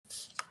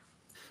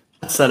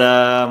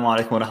Assalamu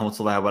alaikum wa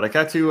rahmatullahi wa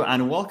barakatuh,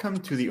 and welcome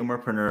to the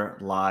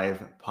Umarpreneur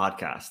Live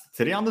podcast.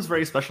 Today, on this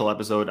very special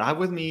episode, I have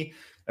with me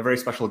a very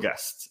special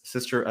guest,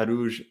 Sister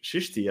Aruj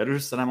Shishti. Aruj,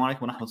 assalamu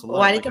alaikum wa rahmatullahi Wa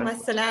wa alaikum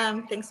barakatuh.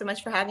 assalam. Thanks so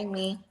much for having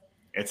me.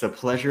 It's a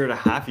pleasure to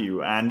have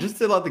you. And just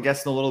to let the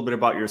guests know a little bit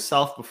about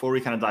yourself before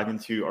we kind of dive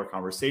into our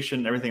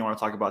conversation, everything I want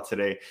to talk about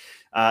today.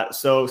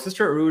 So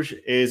Sister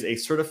Aruj is a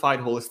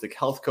certified holistic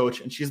health coach,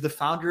 and she's the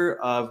founder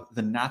of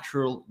the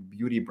natural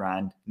beauty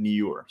brand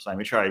Niur. So I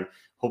make sure I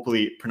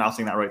hopefully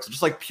pronouncing that right. So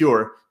just like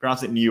pure,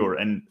 pronounce it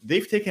Niur. And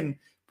they've taken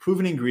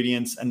proven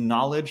ingredients and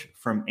knowledge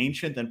from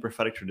ancient and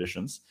prophetic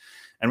traditions.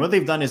 And what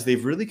they've done is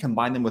they've really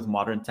combined them with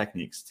modern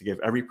techniques to give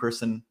every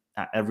person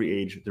at every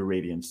age the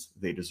radiance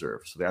they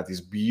deserve. So they have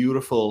these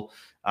beautiful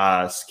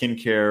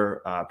skincare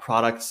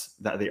products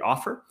that they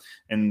offer,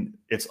 and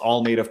it's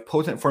all made of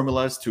potent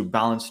formulas to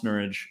balance,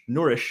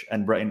 nourish,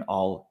 and brighten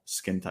all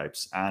skin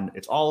types. And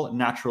it's all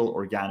natural,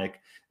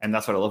 organic, and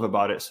that's what I love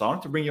about it. So I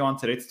wanted to bring you on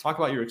today to talk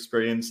about your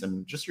experience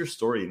and just your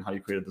story and how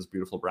you created this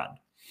beautiful brand.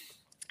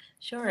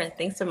 Sure.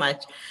 Thanks so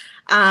much.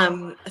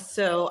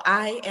 So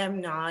I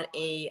am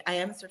a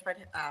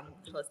certified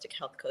holistic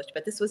health coach,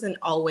 but this wasn't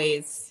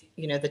always,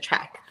 the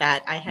track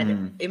that I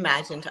had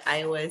imagined.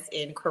 I was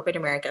in corporate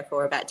America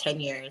for about 10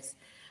 years.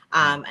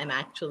 I'm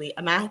actually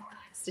a math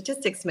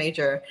statistics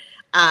major.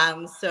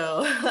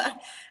 So,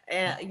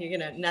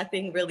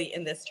 nothing really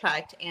in this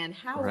track. And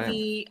how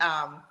we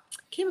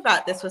came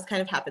about this was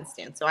kind of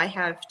happenstance. So I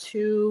have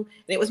two,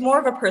 and it was more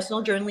of a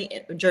personal journey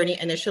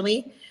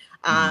initially.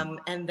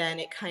 And then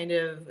it kind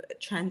of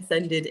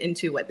transcended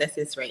into what this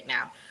is right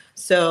now.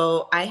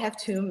 So I have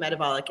two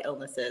metabolic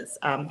illnesses,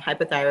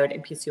 hypothyroid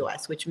and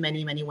PCOS, which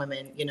many, many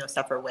women,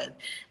 suffer with.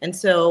 And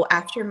so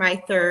after my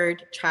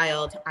third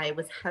child, I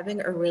was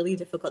having a really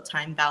difficult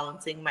time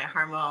balancing my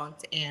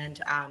hormones,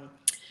 and,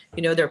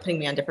 they were putting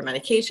me on different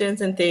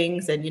medications and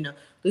things, and,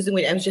 losing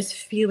weight. I was just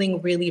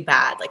feeling really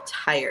bad, like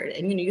tired.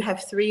 And, you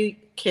have three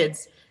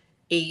kids,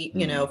 8,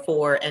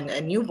 4, and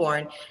a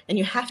newborn, and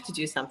you have to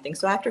do something.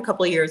 So after a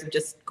couple of years of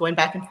just going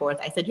back and forth,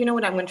 I said, you know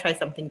what, I'm going to try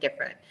something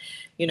different,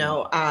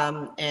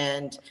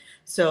 and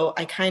so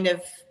I kind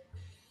of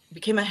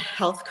became a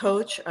health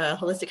coach, a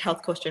holistic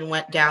health coach, and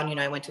went down,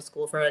 I went to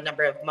school for a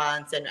number of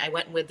months, and I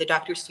went with the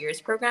Dr. Sears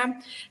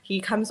program. He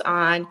comes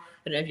on, I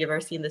don't know if you've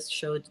ever seen this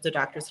show, The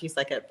Doctors. He's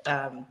like a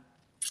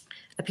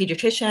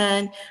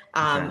pediatrician,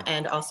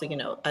 and also,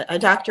 a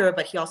doctor,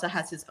 but he also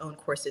has his own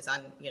courses on,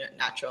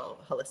 natural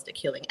holistic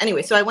healing.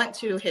 Anyway, so I went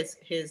to his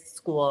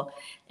school,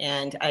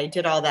 and I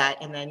did all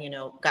that, and then,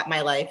 got my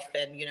life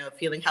and,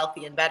 feeling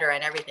healthy and better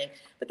and everything.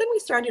 But then we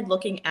started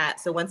looking at,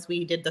 so once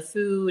we did the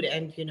food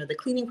and, the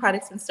cleaning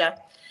products and stuff,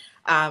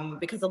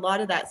 because a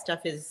lot of that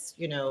stuff is,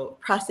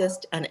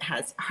 processed, and it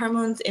has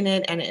hormones in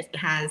it, and it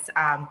has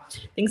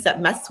things that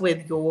mess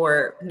with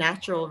your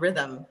natural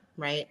rhythm,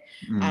 right?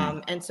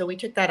 And so we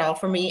took that all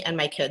for me and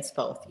my kids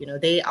both.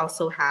 They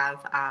also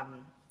have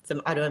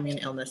some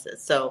autoimmune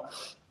illnesses. So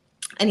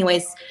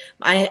anyways,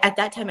 at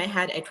that time I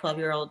had a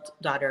 12-year-old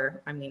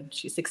daughter. I mean,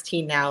 she's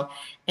 16 now.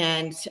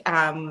 And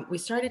we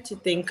started to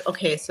think,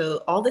 okay,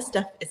 so all this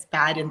stuff is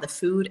bad in the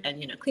food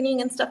and,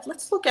 cleaning and stuff.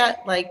 Let's look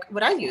at like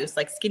what I use,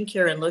 like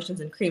skincare and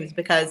lotions and creams,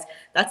 because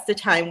that's the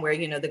time where,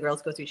 the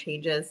girls go through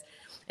changes.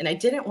 And I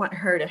didn't want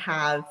her to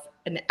have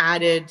an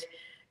added,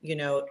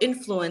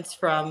 influence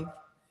from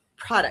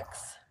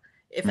products,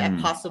 if at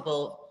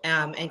possible,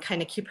 and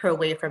kind of keep her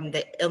away from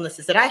the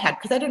illnesses that I had,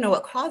 because I didn't know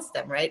what caused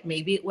them, right?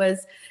 Maybe it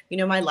was,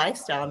 my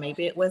lifestyle.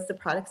 Maybe it was the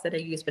products that I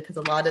use, because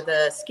a lot of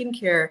the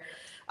skincare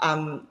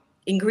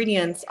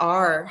ingredients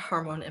are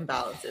hormone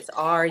imbalances,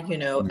 are,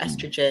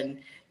 estrogen,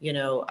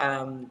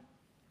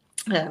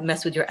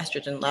 mess with your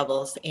estrogen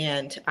levels.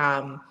 And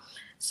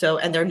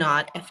and they're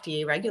not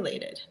FDA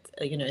regulated.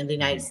 In the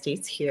United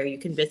States here, you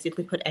can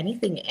basically put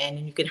anything in,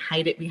 and you can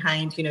hide it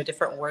behind,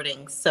 different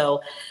wordings.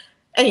 So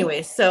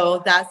anyway,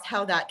 so that's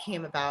how that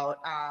came about.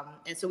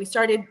 And so we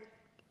started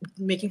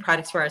making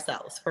products for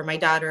ourselves, for my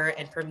daughter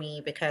and for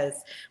me,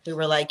 because we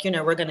were like,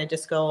 we're going to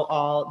just go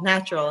all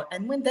natural.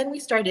 And then we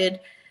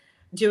started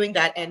doing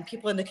that, and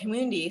people in the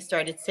community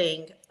started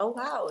saying, oh,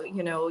 wow,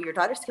 your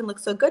daughter's skin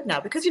looks so good now,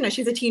 because,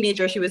 she's a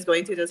teenager. She was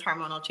going through those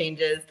hormonal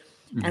changes.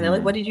 And they're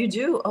like, what did you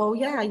do? Oh,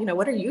 yeah.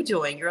 What are you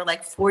doing? You're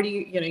like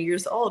 40,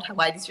 years old.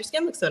 Why does your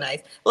skin look so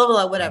nice? Blah, blah,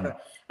 blah, whatever.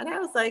 And I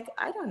was like,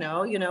 I don't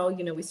know,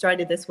 we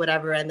started this,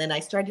 whatever. And then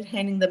I started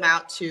handing them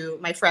out to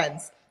my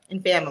friends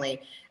and family.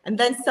 And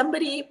then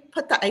somebody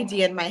put the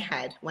idea in my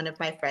head, one of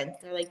my friends.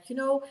 They're like,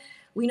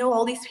 we know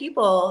all these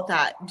people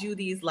that do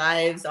these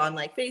lives on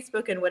like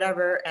Facebook and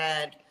whatever,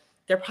 and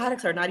their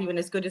products are not even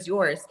as good as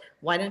yours.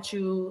 Why don't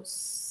you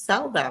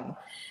sell them?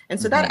 And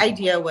so that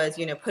idea was,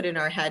 put in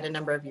our head a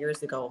number of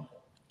years ago.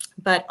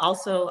 But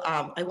also,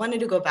 I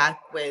wanted to go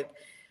back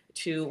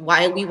to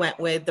why we went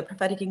with the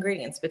prophetic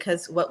ingredients,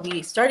 because what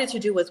we started to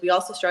do was we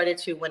also started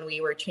to, when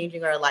we were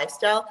changing our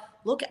lifestyle,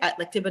 look at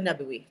like Tibb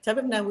Nabawi. Tibb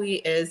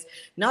Nabawi is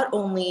not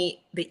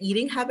only the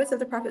eating habits of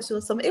the Prophet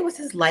ﷺ, it was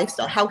his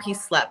lifestyle, how he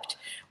slept,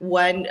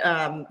 when,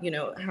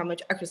 how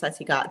much exercise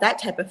he got, that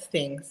type of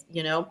things,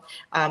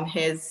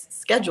 his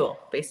schedule,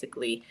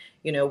 basically,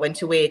 when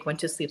to wake, when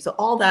to sleep. So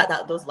all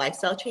those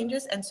lifestyle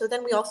changes. And so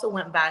then we also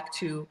went back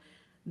to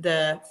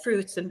the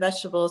fruits and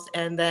vegetables,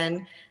 and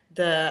then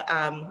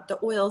the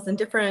oils and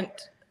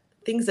different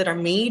things that are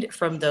made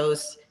from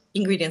those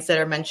ingredients that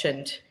are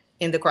mentioned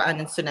in the Quran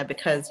and Sunnah,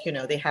 because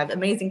they have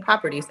amazing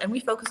properties. And we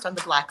focused on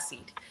the black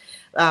seed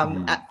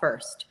at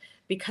first,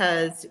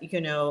 because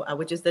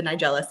which is the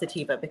Nigella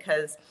sativa,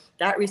 because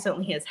that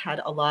recently has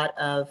had a lot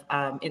of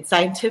in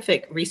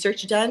scientific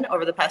research done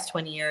over the past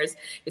 20 years.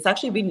 It's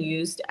actually been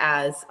used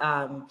as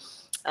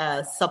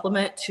a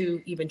supplement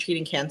to even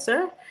treating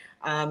cancer.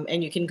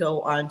 And you can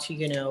go on to,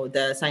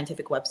 the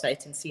scientific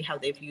websites and see how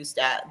they've used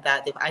that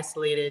they've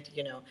isolated,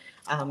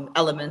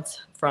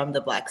 elements from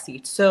the black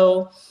seed.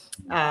 So,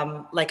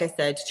 like I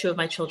said, 2 of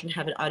my children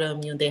have an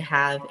autoimmune. They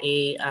have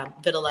a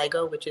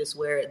vitiligo, which is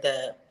where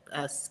the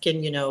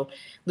skin,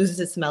 loses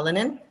its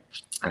melanin.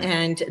 Right.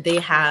 And they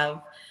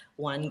have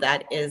one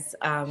that is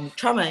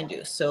trauma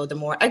induced. So the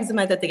more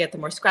eczema that they get, the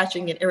more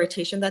scratching and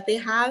irritation that they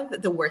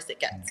have, the worse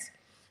it gets,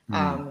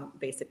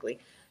 basically.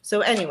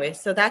 So anyway,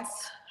 so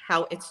that's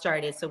how it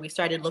started. So we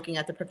started looking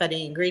at the prophetic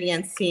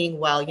ingredients, seeing,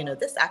 well,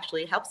 this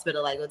actually helps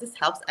vitiligo, this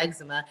helps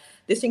eczema,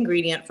 this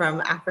ingredient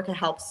from Africa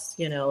helps,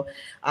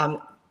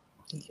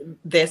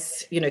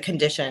 this,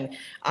 condition.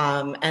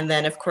 And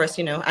then of course,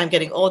 I'm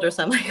getting older.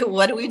 So I'm like,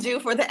 what do we do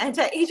for the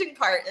anti-aging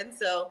part? And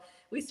so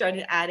we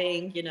started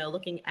adding,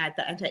 looking at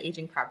the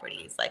anti-aging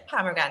properties like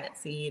pomegranate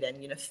seed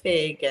and,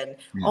 fig and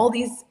all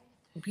these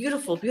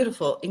beautiful,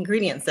 beautiful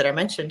ingredients that are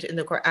mentioned in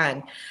the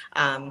Quran.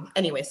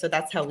 Anyway, so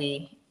that's how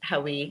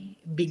we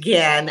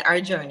began our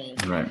journey.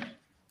 Right.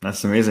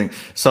 That's amazing.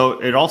 So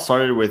it all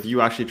started with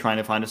you actually trying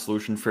to find a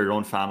solution for your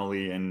own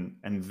family, and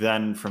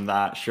then from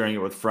that sharing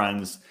it with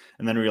friends,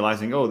 and then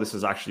realizing, oh, this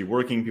is actually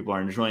working. People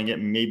are enjoying it.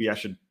 Maybe I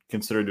should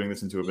consider doing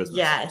this into a business.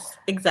 Yes,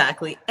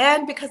 exactly.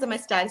 And because I'm a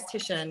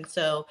statistician,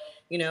 so,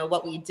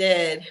 what we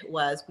did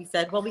was we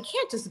said, well, we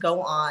can't just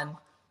go on,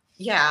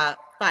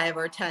 5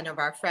 or 10 of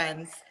our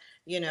friends,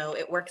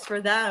 it works for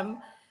them.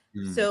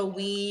 So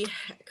we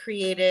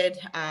created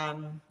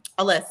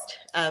a list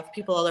of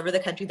people all over the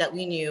country that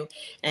we knew,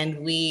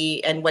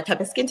 and what type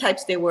of skin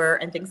types they were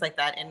and things like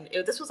that. And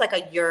this was like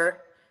a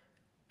year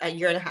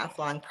and a half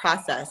long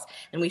process.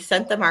 And we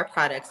sent them our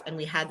products and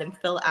we had them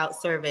fill out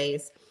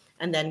surveys.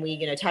 And then we,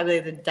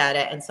 tabulated the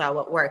data and saw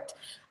what worked.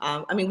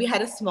 We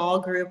had a small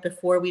group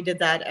before we did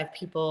that of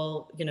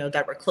people,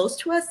 that were close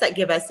to us that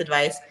give us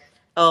advice.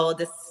 Oh,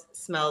 this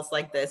smells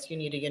like this. You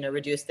need to,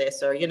 reduce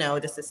this, or,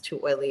 this is too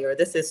oily, or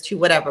this is too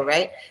whatever,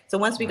 right? So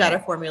once we got our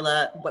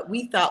formula, what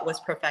we thought was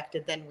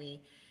perfected, then we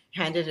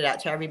handed it out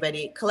to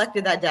everybody,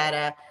 collected that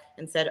data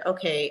and said,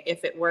 okay,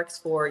 if it works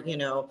for,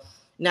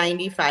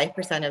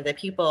 95% of the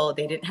people,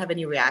 they didn't have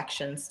any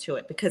reactions to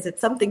it, because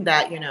it's something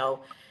that, you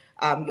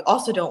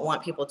also don't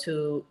want people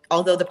to,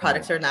 although the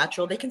products are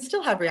natural, they can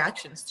still have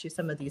reactions to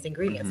some of these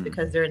ingredients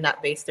because they're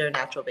nut-based, they're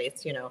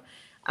natural-based,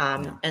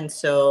 and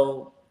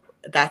so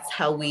that's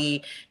how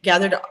we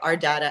gathered our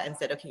data and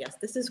said, okay, yes,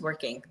 this is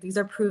working. These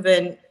are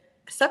proven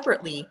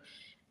separately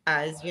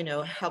as,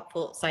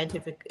 helpful,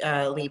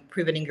 scientifically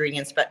proven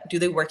ingredients, but do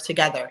they work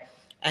together?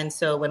 And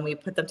so when we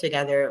put them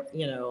together,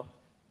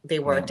 they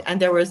worked.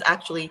 And there was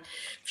actually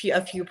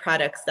a few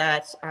products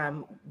that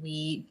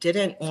we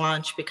didn't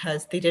launch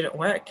because they didn't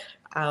work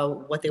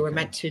what they were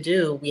meant to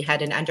do. We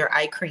had an under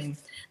eye cream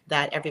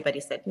that everybody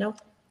said, no,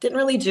 didn't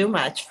really do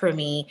much for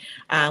me.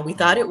 We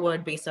thought it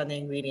would based on the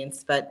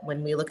ingredients, but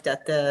when we looked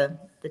at the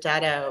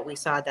data, we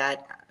saw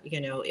that,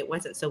 it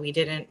wasn't. So we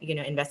didn't,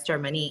 invest our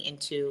money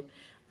into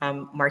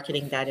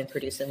marketing that and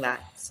producing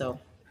that.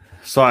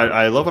 So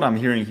I love what I'm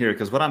hearing here,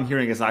 because what I'm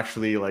hearing is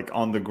actually like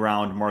on the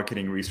ground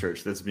marketing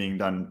research that's being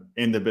done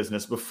in the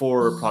business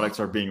before products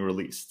are being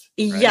released.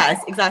 Right?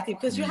 Yes, exactly.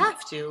 Because you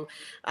have to,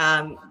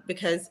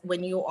 because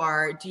when you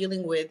are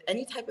dealing with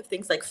any type of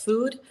things like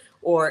food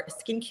or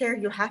skincare,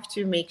 you have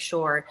to make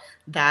sure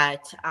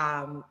that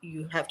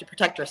you have to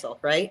protect yourself,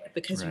 right?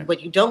 Because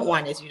what you don't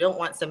want is you don't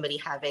want somebody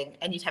having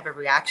any type of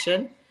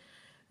reaction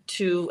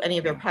to any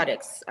of your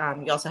products.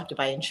 You also have to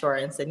buy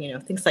insurance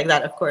and, things like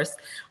that, of course.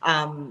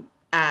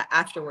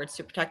 Afterwards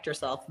to protect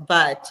yourself,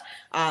 but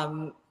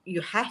you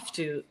have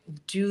to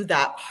do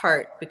that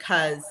part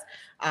because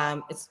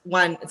it's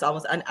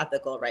almost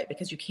unethical, right?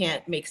 Because you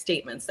can't make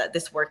statements that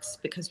this works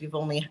because you've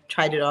only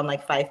tried it on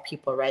like 5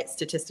 people, right?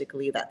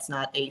 Statistically, that's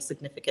not a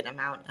significant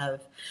amount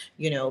of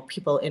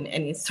people in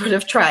any sort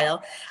of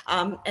trial.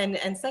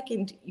 And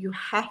second, you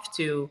have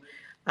to,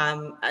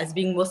 as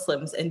being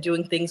Muslims and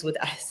doing things with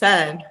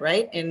ihsan,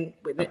 right, and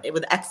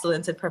with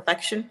excellence and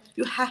perfection,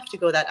 you have to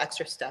go that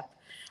extra step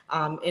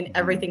in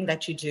everything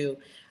that you do,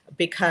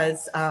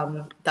 because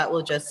that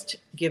will just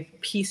give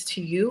peace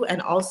to you,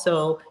 and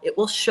also it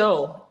will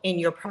show in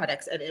your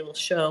products, and it will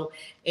show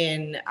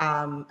in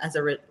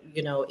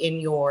in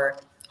your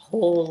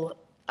whole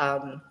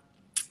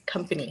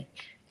company,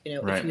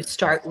 if you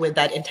start with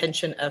that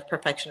intention of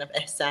perfection, of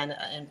ihsan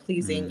and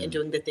pleasing and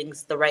doing the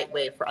things the right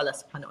way for Allah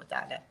subhanahu wa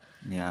ta'ala.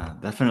 Yeah,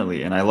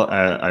 definitely. And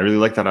I really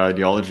like that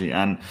ideology.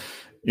 And,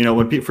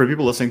 for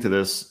people listening to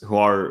this who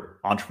are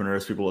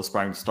entrepreneurs, people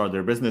aspiring to start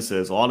their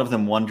businesses, a lot of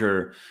them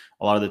wonder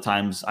a lot of the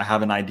times, I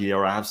have an idea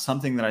or I have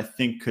something that I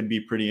think could be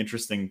pretty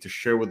interesting to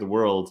share with the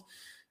world.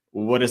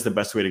 What is the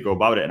best way to go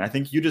about it? And I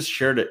think you just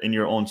shared it in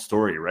your own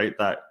story, right?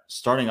 That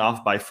starting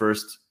off by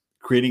first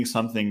creating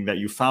something that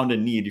you found a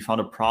need, you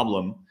found a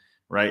problem,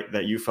 right?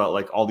 That you felt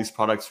like all these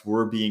products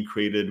were being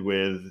created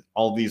with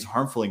all these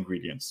harmful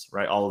ingredients,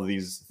 right? All of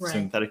these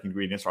synthetic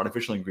ingredients,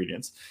 artificial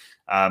ingredients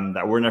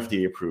that weren't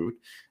FDA approved.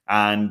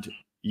 And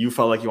you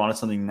felt like you wanted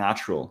something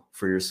natural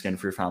for your skin,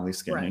 for your family's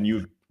skin. And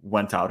you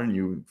went out and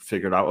you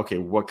figured out, okay,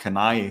 what can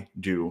I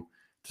do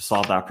to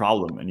solve that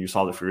problem? And you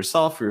solved it for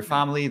yourself, for your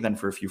family, then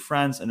for a few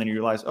friends. And then you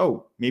realize,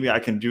 oh, maybe I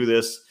can do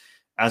this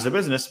as a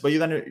business. But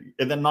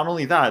then not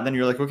only that, then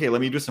you're like, okay,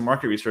 let me do some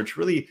market research,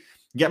 really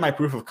get my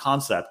proof of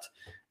concept.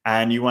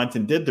 And you went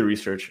and did the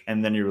research,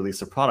 and then you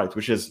release a product,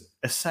 which is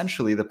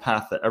essentially the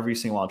path that every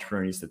single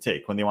entrepreneur needs to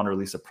take when they want to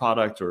release a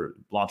product or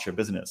launch a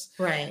business.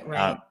 Right.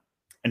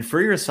 And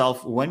for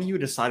yourself, when you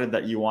decided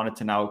that you wanted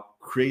to now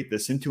create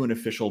this into an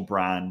official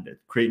brand,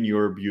 create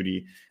Your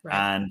Beauty,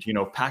 and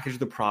package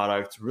the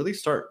product, really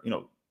start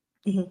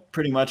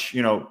pretty much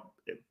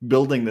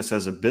building this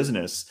as a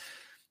business,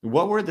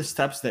 what were the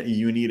steps that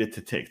you needed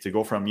to take to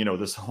go from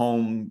this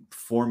home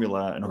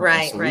formula and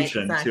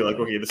solution to like,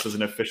 okay, this is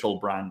an official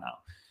brand now?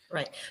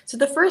 Right. So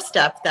the first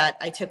step that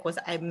I took was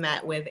I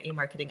met with a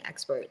marketing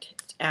expert,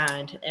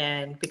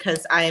 and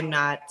because I am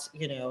not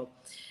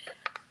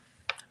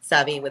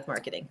savvy with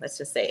marketing, let's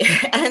just say.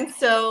 And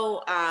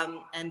so,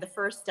 and the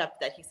first step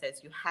that he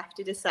says, you have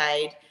to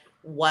decide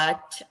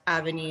what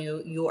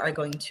avenue you are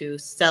going to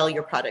sell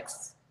your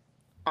products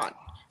on.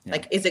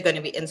 Like, is it going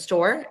to be in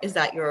store? Is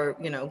that your,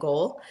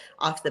 goal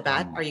off the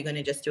bat? Are you going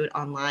to just do it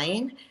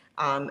online?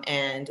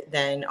 And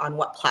then on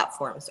what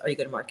platforms are you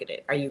going to market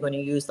it? Are you going to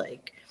use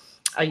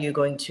are you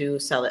going to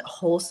sell it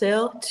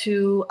wholesale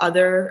to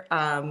other,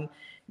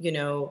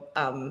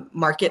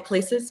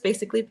 marketplaces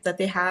basically that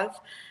they have?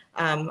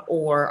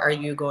 Or are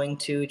you going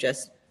to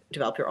just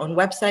develop your own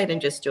website and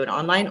just do it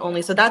online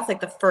only? So that's like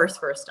the first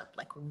step.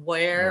 Like,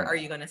 where are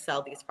you going to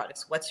sell these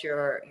products? What's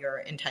your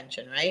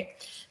intention,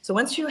 right? So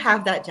once you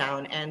have that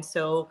down, and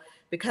so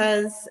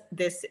because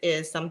this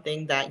is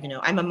something that,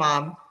 I'm a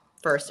mom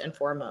first and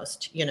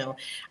foremost,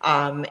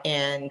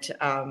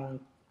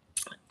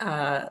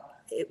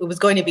 it was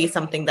going to be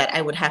something that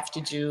I would have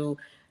to do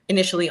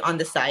initially on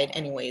the side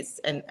anyways.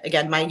 And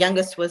again, my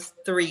youngest was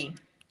 3,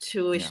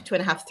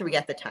 2.5, 3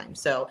 at the time.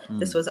 So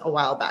this was a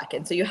while back.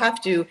 And so you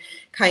have to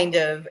kind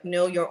of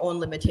know your own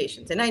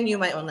limitations. And I knew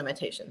my own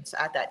limitations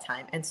at that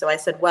time. And so I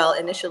said, well,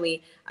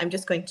 initially, I'm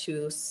just going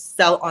to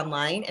sell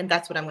online, and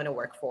that's what I'm going to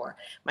work for,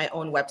 my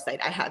own website.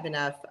 I have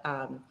enough,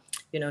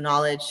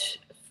 knowledge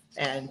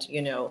and,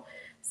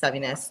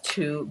 savviness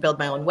to build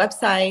my own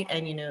website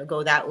and,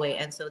 go that way.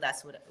 And so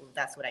that's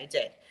what I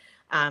did.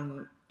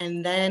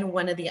 And then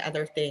one of the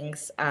other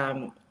things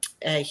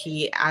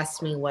he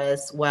asked me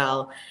was,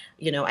 well,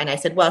 and I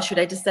said, well, should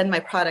I just send my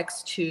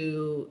products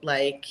to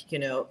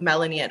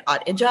Melanie at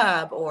Odd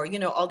Ijab or,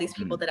 all these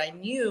people that I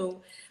knew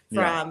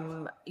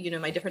from,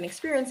 my different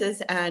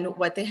experiences. And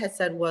what they had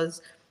said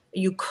was,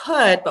 you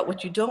could, but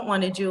what you don't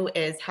want to do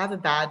is have a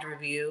bad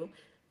review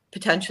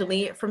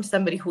potentially from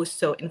somebody who is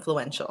so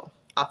influential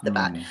off the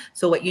bat.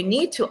 So what you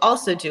need to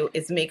also do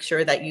is make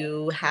sure that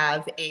you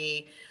have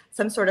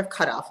some sort of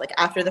cutoff, like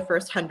after the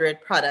first 100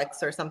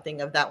 products or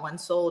something of that one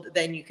sold,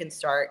 then you can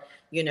start,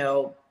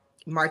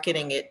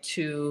 marketing it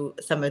to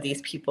some of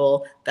these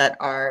people that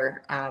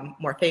are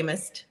more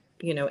famous,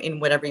 in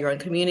whatever your own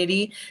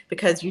community,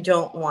 because you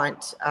don't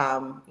want,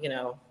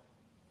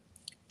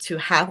 to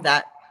have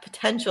that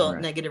potential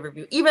negative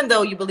review, even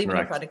though you believe in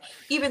your product,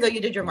 even though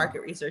you did your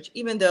market research,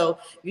 even though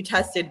you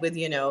tested with,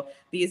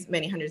 these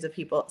many hundreds of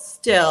people,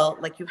 still,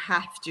 you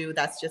have to,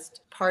 that's just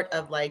part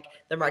of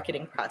the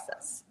marketing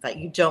process, that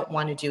you don't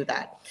want to do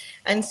that.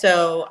 And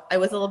so I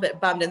was a little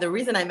bit bummed. And the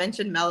reason I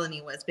mentioned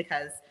Melanie was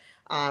because,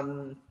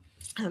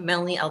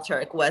 Melanie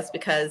El-Turk was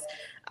because,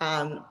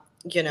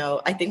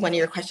 I think one of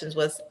your questions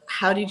was,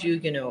 how did you,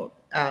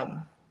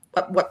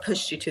 what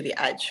pushed you to the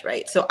edge,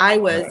 right? So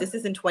this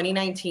is in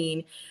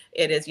 2019.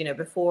 It is,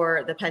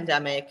 before the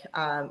pandemic.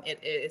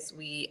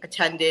 We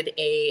attended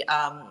a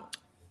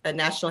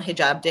National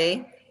Hijab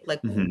Day,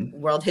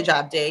 World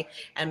Hijab Day,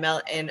 and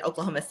in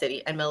Oklahoma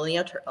City. And Melanie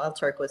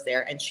El-Turk was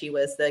there, and she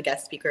was the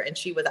guest speaker, and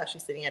she was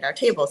actually sitting at our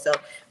table. So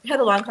we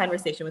had a long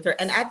conversation with her.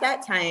 And at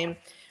that time,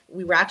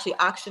 we were actually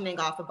auctioning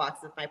off a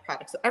box of my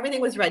products. So everything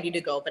was ready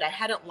to go, but I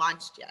hadn't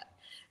launched yet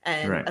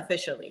and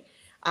officially.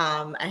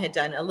 I had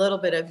done a little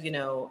bit of,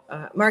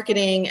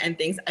 marketing and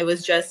things. I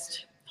was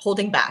just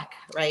holding back,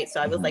 right?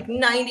 So I was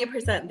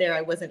 90% there.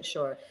 I wasn't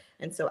sure.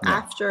 And so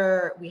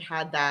after we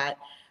had that,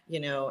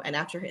 and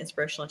after her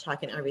inspirational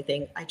talk and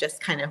everything, I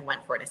just kind of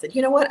went for it. I said,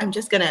 you know what, I'm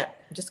just gonna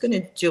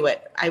do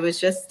it.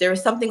 There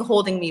was something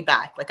holding me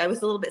back. Like I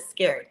was a little bit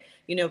scared,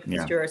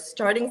 because you're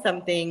starting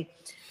something,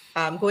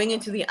 going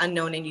into the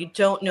unknown, and you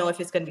don't know if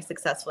it's going to be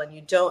successful, and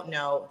you don't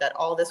know that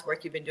all this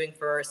work you've been doing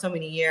for so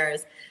many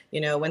years,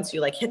 once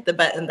you like hit the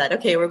button that,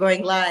 okay, we're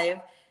going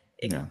live,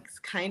 it's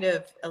kind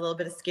of a little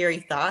bit of scary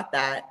thought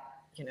that,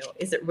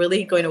 is it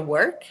really going to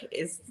work?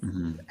 Is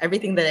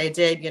everything that I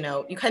did,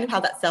 you kind of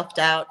have that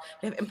self-doubt,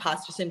 you have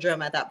imposter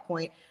syndrome at that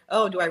point.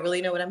 Oh, do I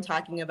really know what I'm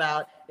talking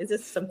about? Is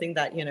this something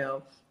that,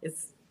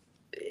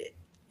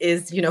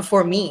 is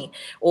for me,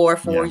 or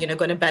for,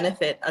 going to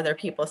benefit other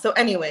people? So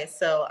anyway,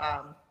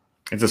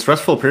 it's a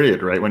stressful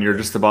period, right? When you're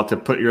just about to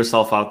put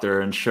yourself out there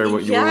and share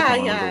what you were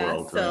working on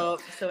with the world. So,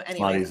 right? So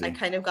anyway, I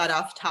kind of got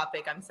off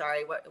topic. I'm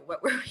sorry. What were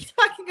we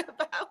talking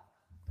about?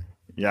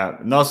 Yeah,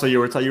 no. So you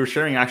were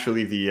sharing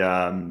actually the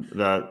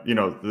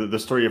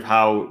story of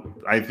how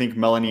I think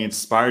Melanie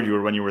inspired you,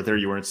 or when you were there,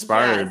 you were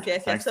inspired.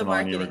 Yes. Thanks so to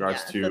Melanie in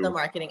regards to the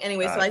marketing.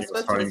 Anyway, so I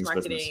spoke to this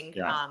marketing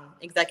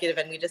executive,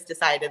 and we just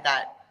decided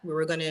that we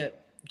were going to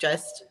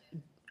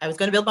I was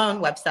going to build my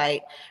own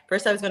website.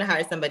 First, I was going to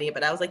hire somebody,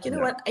 but I was like, you know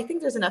what? I think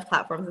there's enough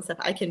platforms and stuff.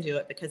 I can do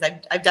it because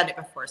I've done it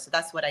before. So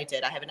that's what I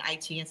did. I have an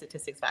IT and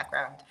statistics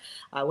background,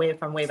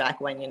 way back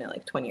when,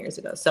 like 20 years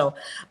ago. So,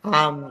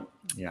 so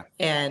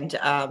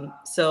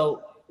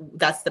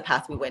that's the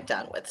path we went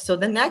down with. So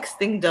the next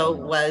thing though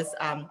was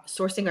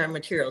sourcing our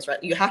materials,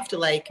 right? You have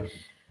to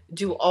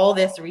do all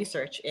this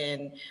research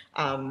in,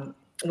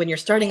 when you're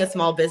starting a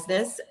small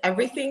business,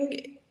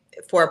 everything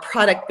for a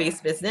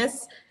product-based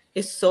business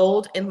is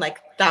sold in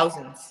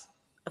thousands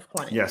of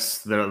quantities. Yes,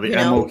 the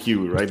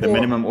MOQ, right? The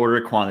minimum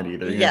order quantity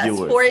that you're going to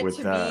deal with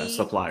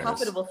suppliers.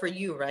 Profitable for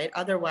you, right?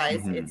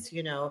 Otherwise, it's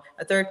a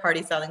third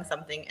party selling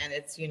something, and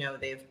it's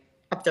they've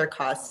upped their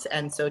costs,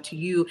 and so to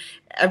you,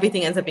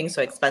 everything ends up being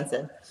so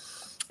expensive.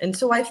 And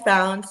so I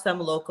found some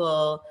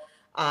local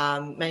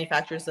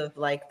manufacturers of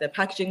the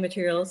packaging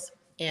materials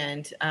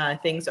and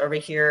things over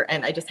here,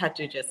 and I just had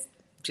to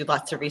do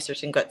lots of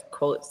research and get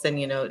quotes and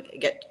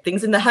get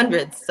things in the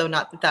hundreds, so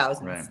not the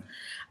thousands.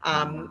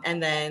 Right.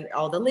 And then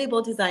all the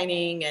label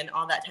designing and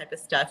all that type of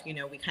stuff,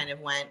 we kind of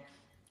went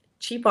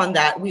cheap on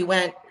that. We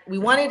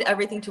wanted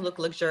everything to look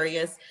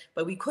luxurious,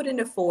 but we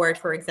couldn't afford,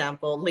 for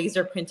example,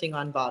 laser printing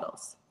on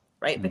bottles,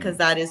 right? Because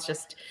that is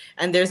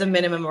and there's a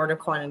minimum order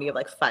quantity of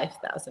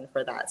 5,000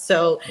 for that.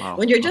 So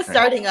when you're just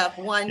starting up,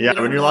 when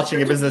you're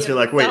launching a business, you're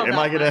like, wait, am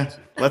I gonna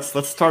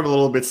let's start a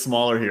little bit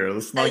smaller here.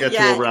 Let's not get too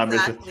over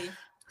ambitious. Exactly.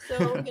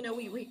 So,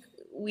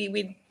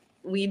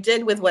 we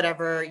did with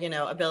whatever,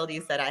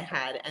 abilities that I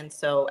had. And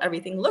so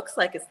everything looks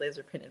like it's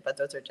laser printed, but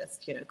those are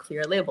just,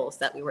 clear labels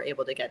that we were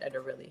able to get at a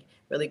really,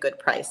 really good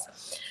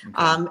price.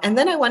 Okay. And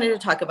then I wanted to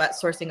talk about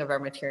sourcing of our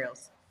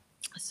materials.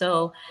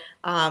 So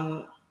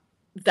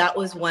that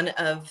was one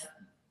of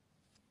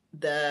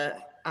the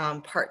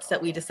parts that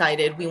we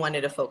decided we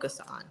wanted to focus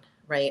on,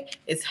 right?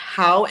 Is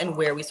how and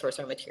where we source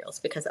our materials,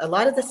 because a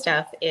lot of the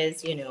stuff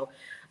is,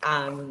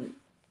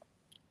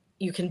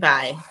 you can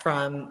buy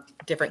from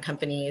different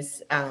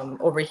companies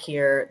over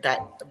here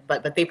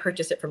but they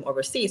purchase it from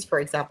overseas. For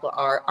example,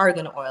 our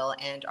argan oil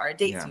and our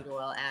dateseed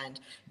oil and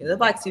the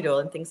black seed oil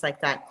and things like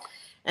that.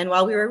 And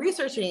while we were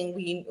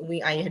researching,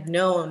 I had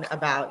known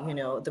about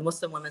the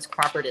Muslim women's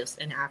cooperatives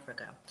in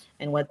Africa,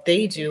 and what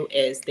they do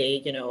is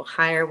they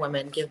hire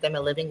women, give them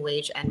a living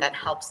wage, and that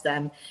helps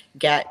them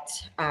get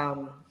a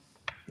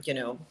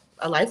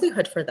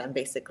livelihood for them,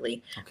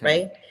 basically,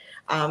 right?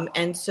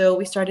 And so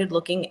we started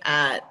looking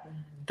at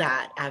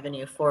that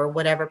avenue for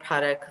whatever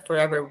product, for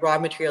whatever raw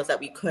materials that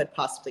we could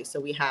possibly. So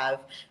we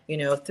have,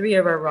 3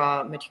 of our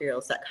raw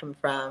materials that come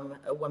from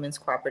women's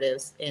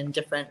cooperatives in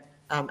different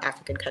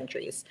African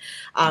countries.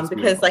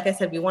 Because like I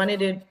said, we wanted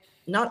to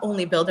not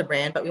only build a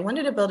brand, but we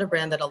wanted to build a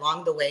brand that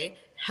along the way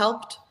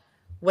helped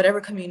whatever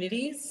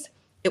communities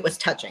it was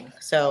touching.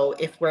 So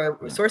if we're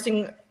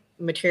sourcing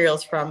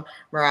materials from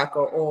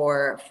Morocco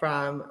or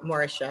from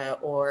Mauritius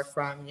or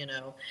from,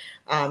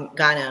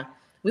 Ghana,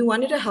 we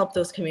wanted to help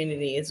those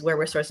communities where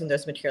we're sourcing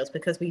those materials,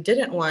 because we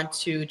didn't want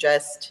to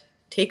just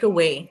take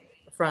away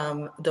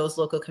from those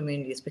local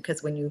communities.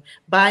 Because when you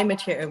buy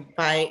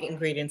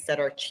ingredients that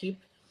are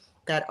cheap,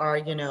 that are,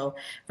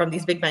 from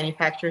these big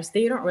manufacturers,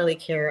 they don't really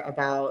care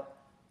about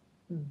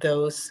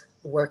those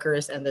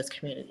workers and those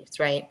communities,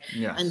 right?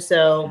 Yes. And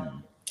so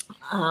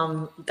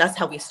that's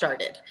how we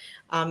started.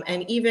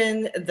 And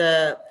even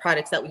the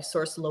products that we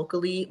source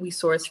locally, we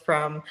source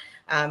from,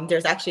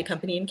 there's actually a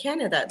company in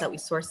Canada that we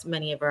source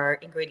many of our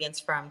ingredients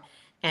from,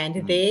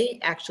 and they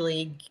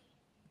actually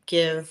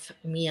give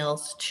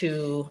meals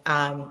to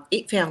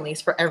 8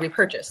 families for every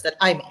purchase that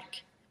I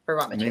make for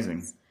raw materials.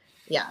 Amazing.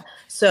 Yeah.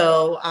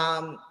 So,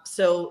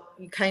 so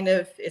you kind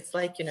of, it's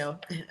like,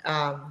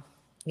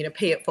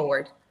 pay it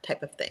forward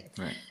type of thing.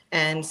 Right.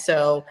 And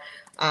so,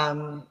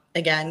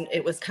 again,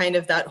 it was kind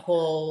of that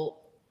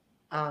whole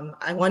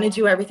I want to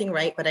do everything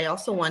right, but I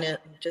also want to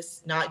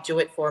just not do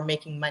it for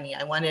making money.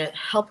 I want to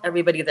help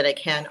everybody that I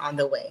can on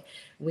the way.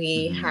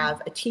 We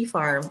have a tea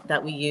farm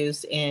that we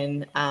use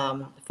in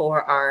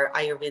for our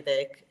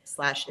Ayurvedic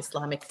 /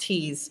 Islamic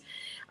teas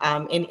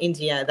in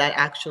India that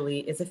actually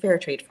is a fair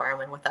trade farm.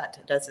 And what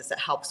that does is it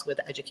helps with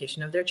the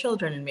education of their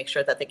children and make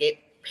sure that they get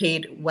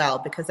paid well.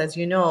 Because as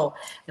you know,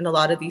 in a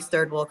lot of these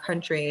third world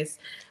countries,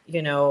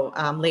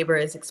 labor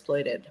is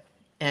exploited.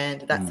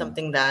 And that's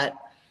something that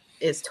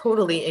is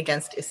totally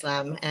against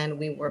Islam, and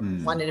we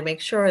wanted to make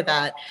sure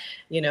that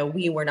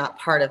we were not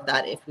part of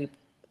that if we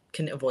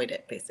can avoid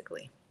it,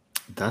 basically.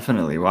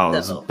 Definitely. Wow,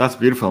 So, that's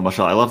beautiful,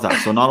 mashallah. I love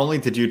that. So not only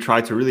did you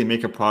try to really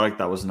make a product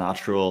that was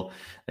natural,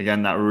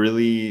 again, that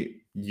really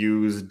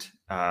used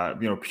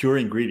pure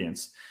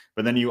ingredients,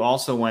 but then you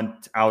also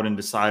went out and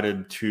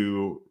decided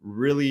to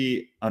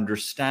really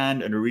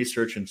understand and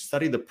research and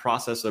study the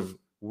process of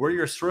where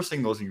you're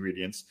sourcing those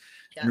ingredients,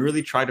 and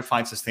really try to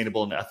find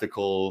sustainable and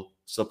ethical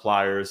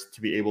suppliers to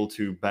be able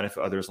to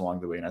benefit others along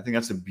the way. And I think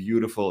that's a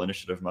beautiful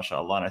initiative,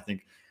 mashallah. And I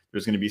think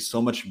there's going to be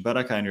so much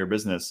barakah in your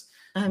business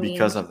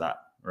because of that,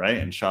 right?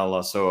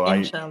 Inshallah. So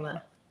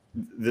inshallah.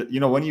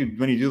 When you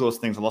do those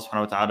things, Allah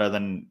subhanahu wa ta'ala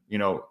then,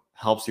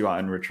 helps you out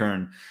in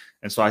return.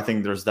 And so I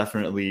think there's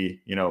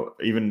definitely,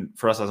 even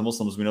for us as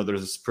Muslims, we know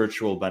there's a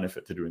spiritual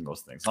benefit to doing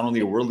those things, not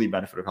only a worldly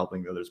benefit of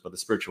helping others, but the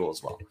spiritual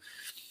as well.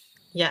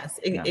 Yes,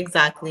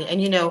 exactly. And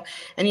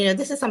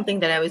this is something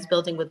that I was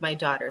building with my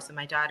daughter. So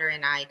my daughter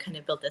and I kind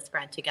of built this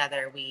brand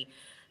together. We,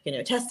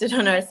 tested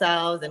on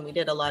ourselves, and we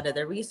did a lot of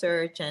the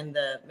research and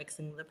the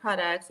mixing of the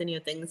products and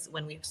things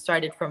when we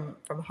started from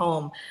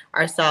home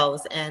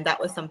ourselves. And that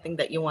was something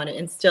that you want to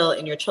instill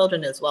in your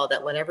children as well,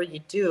 that whatever you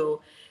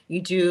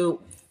do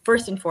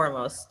first and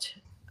foremost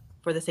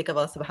for the sake of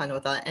Allah subhanahu wa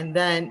ta'ala. And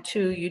then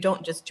two, you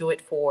don't just do it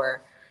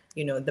for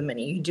the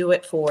money. You do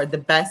it for the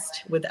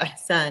best with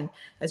ihsan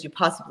as you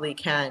possibly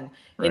can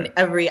in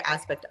every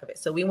aspect of it.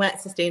 So we went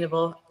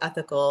sustainable,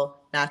 ethical,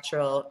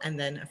 natural, and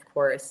then of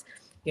course,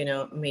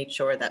 made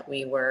sure that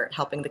we were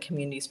helping the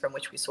communities from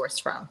which we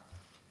sourced from.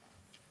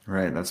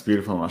 Right. That's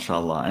beautiful,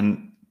 mashallah.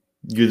 And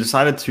you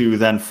decided to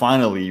then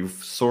finally, you've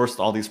sourced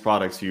all these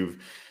products, you've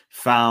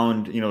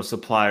found,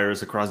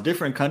 suppliers across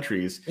different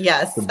countries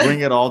to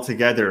bring it all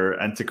together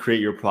and to create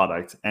your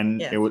product.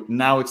 And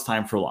now it's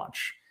time for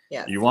launch.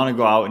 Yes. You want to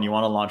go out and you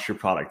want to launch your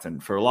product.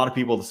 And for a lot of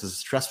people, this is a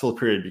stressful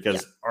period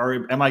because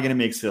am I going to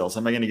make sales?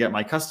 Am I going to get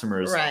my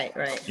customers,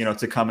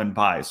 to come and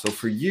buy? So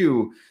for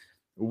you,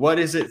 what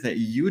is it that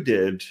you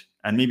did?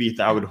 And maybe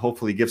that would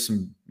hopefully give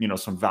some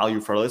value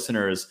for our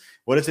listeners.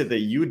 What is it that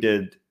you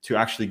did to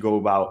actually go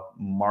about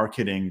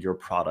marketing your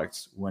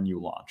products when you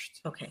launched?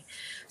 Okay.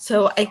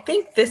 So I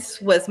think this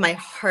was my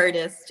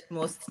hardest,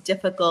 most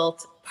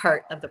difficult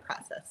part of the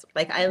process.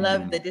 Like I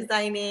love the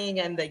designing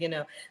and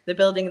the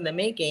building and the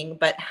making,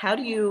 but how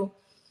do you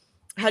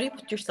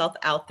put yourself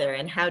out there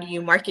and how do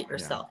you market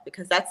yourself?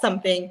 Because that's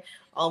something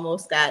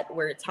almost that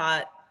we're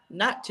taught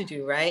not to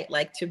do, right?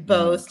 Like to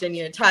boast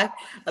and talk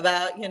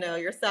about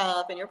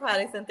yourself and your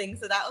products and things.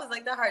 So that was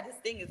like the hardest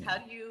thing is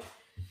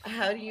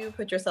how do you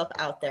put yourself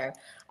out there?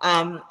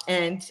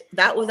 And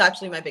that was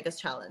actually my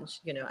biggest challenge.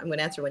 I'm going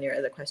to answer one of your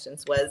other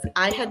questions. Was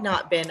I had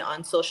not been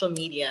on social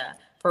media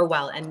for a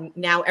while, and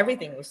now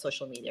everything was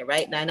social media,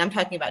 right? And I'm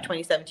talking about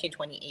 2017,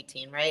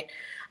 2018, right?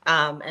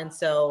 And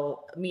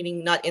so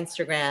meaning not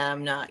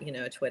Instagram, not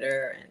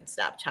Twitter and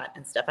Snapchat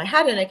and stuff. I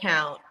had an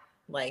account,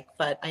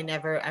 but I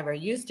never ever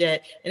used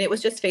it, and it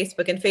was just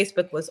Facebook, and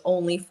Facebook was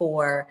only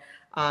for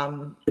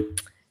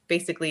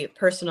basically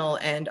personal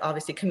and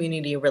obviously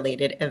community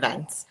related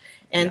events.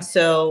 And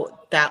so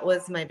that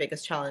was my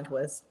biggest challenge,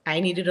 was I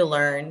needed to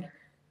learn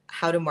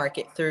how to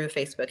market through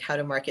Facebook, how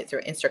to market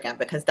through Instagram,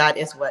 because that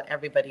is what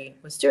everybody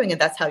was doing, and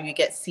that's how you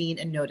get seen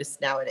and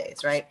noticed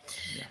nowadays, right?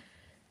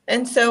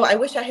 And so I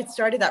wish I had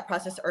started that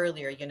process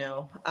earlier,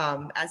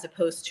 as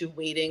opposed to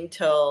waiting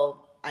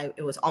till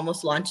it was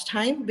almost launch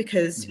time,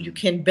 because you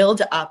can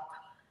build up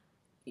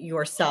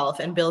yourself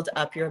and build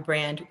up your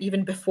brand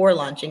even before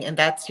launching. And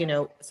that's,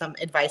 some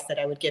advice that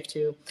I would give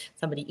to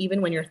somebody.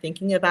 Even when you're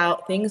thinking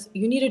about things,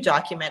 you need to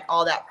document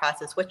all that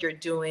process, what you're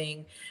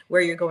doing,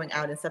 where you're going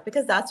out and stuff,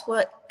 because that's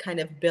what kind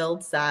of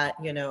builds that,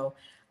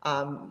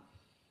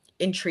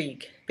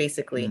 intrigue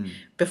basically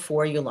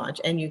before you launch,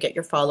 and you get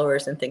your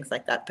followers and things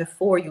like that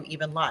before you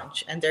even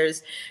launch. And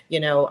there's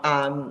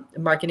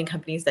marketing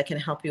companies that can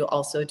help you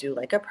also do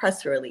like a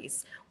press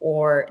release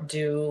or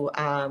do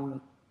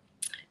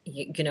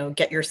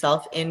get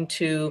yourself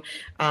into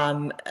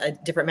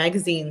different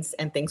magazines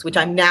and things, which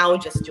I'm now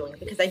just doing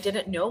because I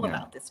didn't know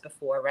about this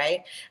before,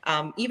 right?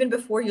 Even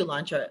before you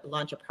launch a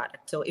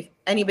product. So if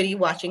anybody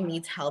watching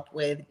needs help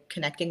with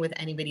connecting with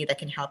anybody that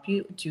can help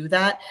you do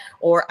that,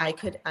 or I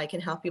can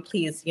help you,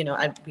 please,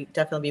 I'd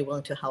definitely be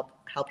willing to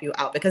help you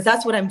out, because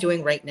that's what I'm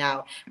doing right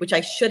now, which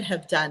I should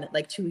have done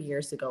like 2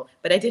 years ago,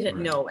 but I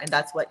didn't know. And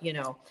that's what,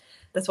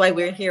 that's why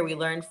we're here. We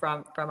learn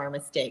from our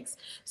mistakes.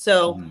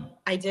 So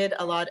I did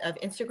a lot of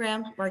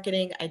Instagram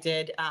marketing. I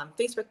did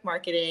Facebook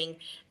marketing.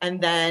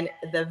 And then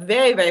the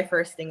very, very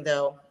first thing,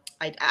 though,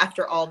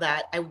 after all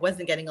that, I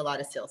wasn't getting a lot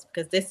of sales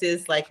because this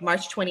is like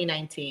March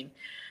 2019.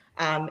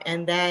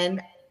 And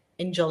then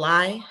in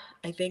July,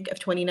 I think, of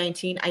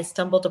 2019, I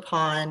stumbled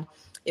upon,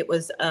 it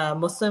was a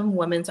Muslim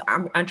Women's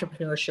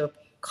Entrepreneurship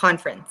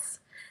Conference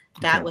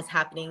that was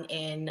happening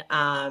in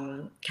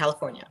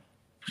California.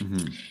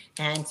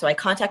 And so I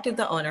contacted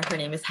the owner. Her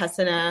name is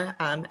Hassana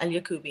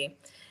Al-Yakubi,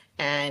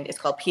 and it's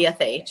called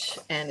PFH,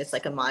 and it's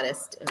like a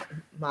modest,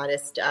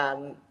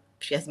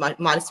 she has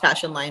modest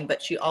fashion line,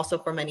 but she also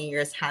for many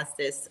years has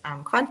this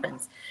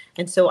conference.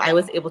 And so I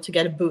was able to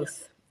get a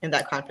booth in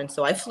that conference.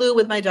 So I flew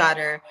with my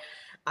daughter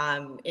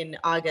in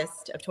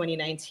August of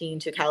 2019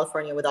 to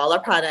California with all our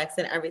products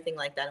and everything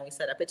like that. And we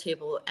set up a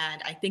table.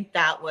 And I think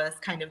that was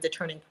kind of the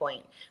turning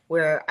point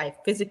where I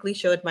physically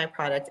showed my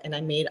product and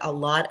I made a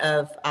lot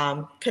of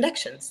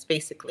connections,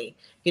 basically,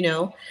 you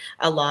know,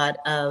 a lot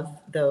of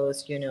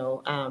those, you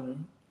know,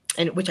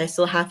 and which I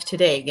still have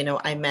today. You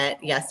know, I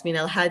met Yasmin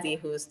El Hadi,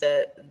 who's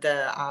the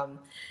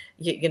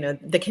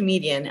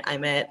comedian. I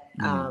met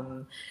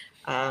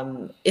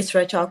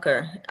Isra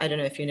Chalker. I don't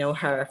know if you know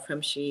her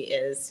from, she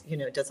is, you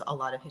know, does a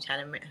lot of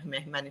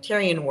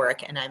humanitarian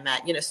work. And I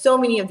met, you know, so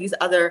many of these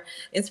other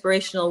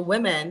inspirational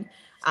women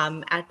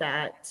at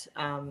that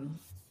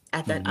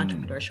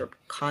entrepreneurship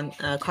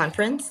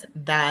conference,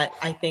 that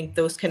I think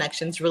those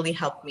connections really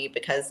helped me,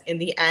 because in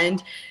the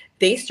end,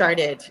 they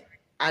started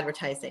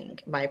advertising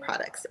my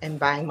products and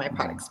buying my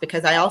products,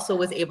 because I also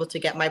was able to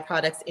get my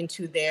products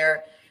into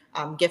their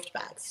gift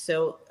bags.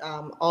 So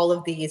all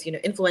of these, you know,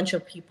 influential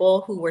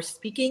people who were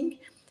speaking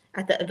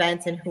at the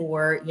events and who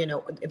were, you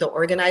know, the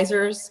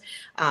organizers.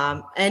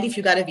 And if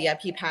you got a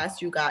VIP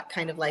pass, you got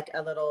kind of like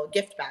a little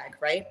gift bag,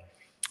 right?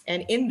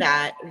 And in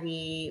that,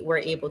 we were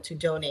able to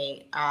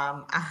donate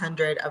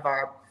 100 of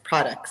our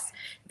products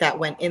that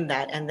went in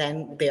that. And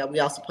then we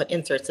also put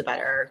inserts about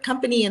our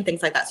company and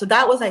things like that. So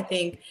that was, I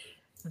think,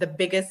 the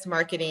biggest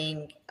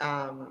marketing,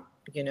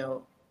 you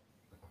know,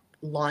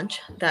 launch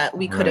that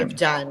we could have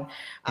done.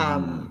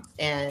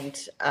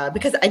 And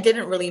because I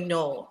didn't really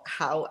know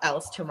how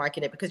else to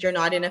market it, because you're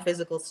not in a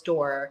physical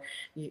store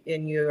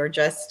and you're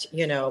just,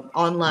 you know,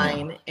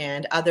 online.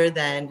 And other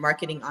than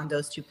marketing on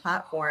those two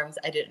platforms,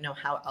 I didn't know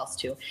how else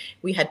to.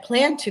 We had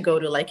planned to go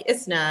to like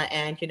ISNA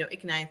and, you know,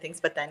 ICNA and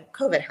things, but then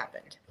COVID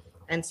happened.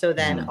 And so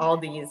then all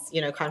these, you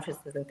know,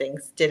 conferences and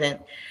things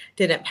didn't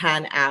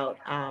pan out.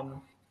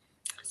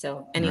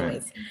 So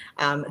anyways,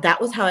 that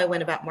was how I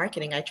went about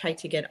marketing. I tried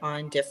to get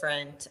on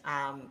different,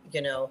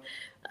 you know,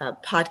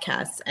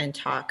 podcasts and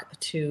talk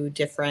to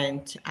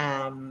different,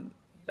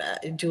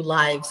 do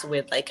lives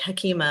with like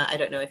Hakima. I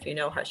don't know if you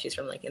know her. She's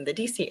from like in the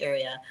DC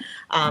area,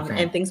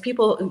 and things,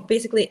 people,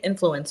 basically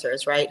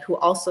influencers, right? Who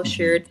also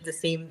shared the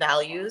same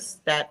values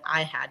that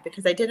I had,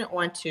 because I didn't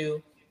want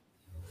to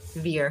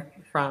veer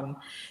from,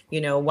 you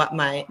know, what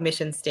my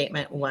mission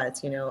statement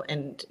was, you know,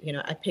 and, you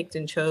know, I picked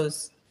and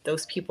chose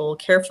those people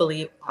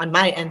carefully on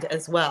my end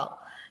as well,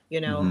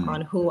 you know, on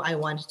who I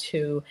wanted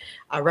to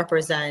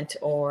represent,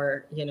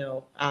 or, you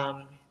know,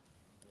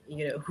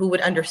 who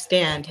would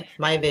understand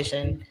my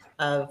vision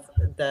of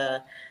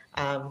the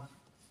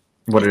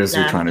what it is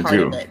you're trying to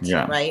do,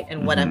 right,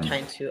 and what I'm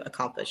trying to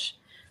accomplish.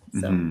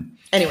 So,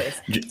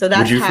 anyways, so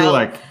that's would you how feel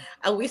like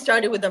we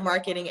started with the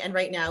marketing, and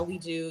right now we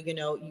do, you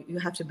know, you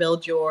have to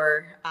build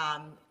your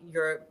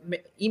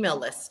email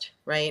list,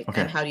 right?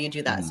 And how do you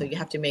do that? So you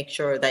have to make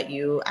sure that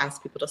you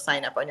ask people to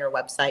sign up on your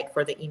website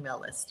for the email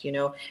list, you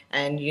know,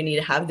 and you need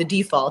to have the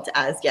default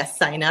as yes,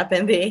 sign up,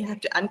 and they have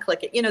to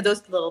unclick it, you know,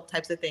 those little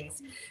types of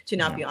things to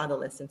not be on the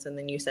list. And so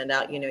then you send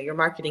out, you know, your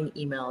marketing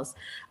emails,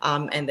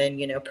 and then,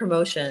 you know,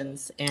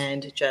 promotions,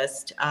 and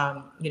just,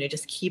 you know,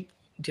 just keep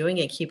doing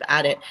it, keep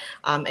at it.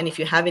 And if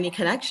you have any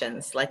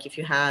connections, like if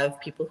you have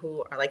people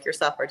who are like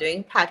yourself are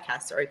doing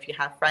podcasts, or if you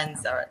have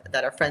friends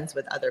that are friends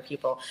with other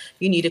people,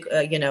 you need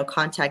to, you know,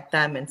 contact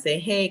them and say,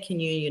 hey, can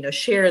you, you know,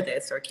 share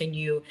this, or can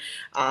you,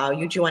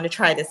 do you want to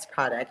try this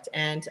product?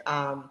 And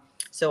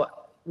so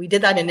we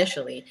did that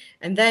initially.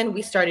 And then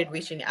we started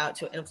reaching out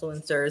to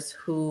influencers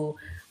who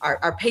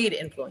are paid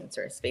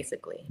influencers,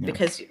 basically,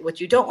 because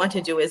what you don't want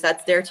to do is,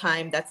 that's their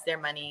time, that's their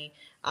money.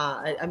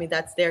 I mean,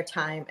 that's their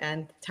time,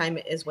 and time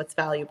is what's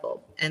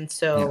valuable. And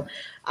so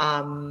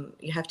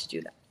you have to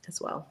do that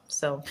as well.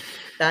 So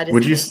that is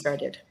how it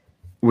started.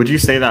 Would you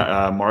say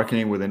that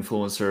marketing with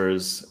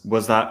influencers,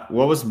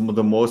 what was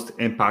the most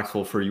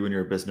impactful for you in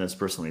your business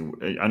personally?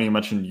 I know you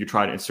mentioned you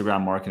tried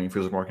Instagram marketing,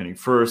 Facebook marketing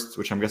first,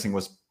 which I'm guessing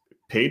was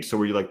paid. So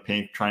were you like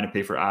trying to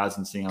pay for ads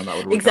and seeing how that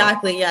would work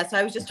out? Yeah. So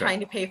I was just trying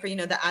to pay for, you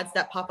know, the ads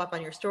that pop up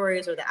on your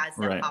stories, or the ads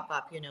that pop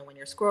up, you know, when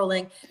you're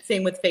scrolling.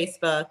 Same with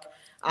Facebook.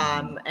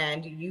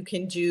 And you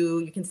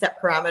can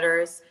set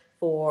parameters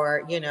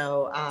for, you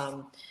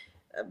know,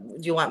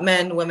 do you want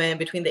men, women,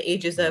 between the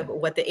ages of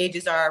what the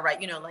ages are,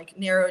 right? You know, like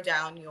narrow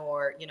down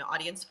your, you know,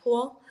 audience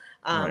pool.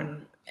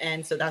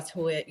 And so that's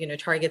who it, you know,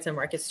 targets and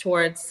markets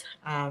towards.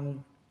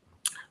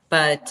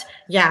 But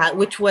yeah,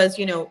 which was,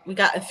 you know, we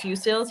got a few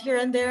sales here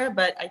and there,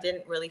 but I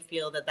didn't really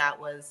feel that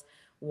was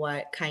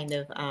what kind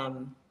of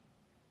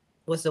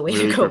was the way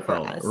to go for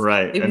us.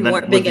 Right. Maybe we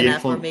weren't big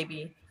enough, or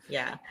maybe.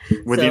 Yeah.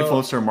 With the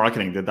influencer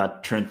marketing, did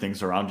that turn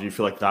things around? Do you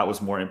feel like that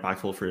was more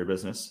impactful for your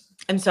business?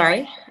 I'm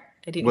sorry,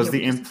 I didn't Was hear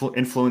the what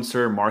you said.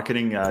 influencer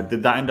marketing,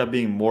 did that end up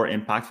being more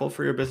impactful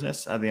for your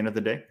business at the end of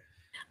the day?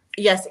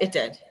 Yes, it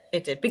did.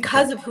 It did,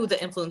 because Okay. of who the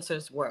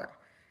influencers were,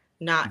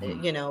 not,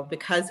 Mhm.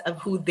 because of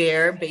who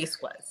their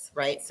base was,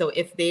 right? So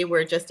if they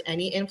were just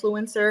any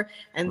influencer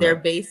and their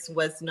Right. base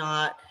was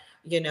not,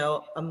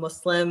 a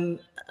Muslim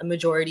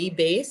majority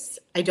base,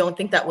 I don't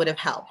think that would have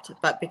helped.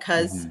 But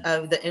because Mhm.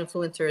 of the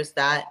influencers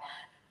that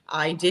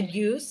I did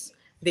use,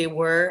 they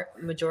were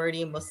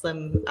majority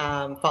Muslim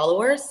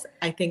followers.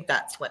 I think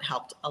that's what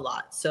helped a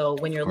lot. So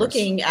when Of you're course.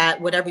 looking at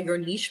whatever your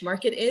niche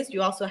market is,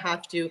 you also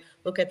have to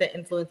look at the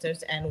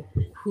influencers and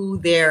who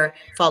their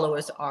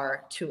followers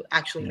are to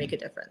actually Yeah. make a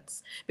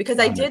difference. Because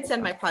I did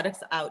send 100%. my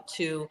products out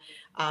to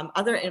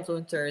other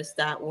influencers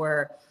that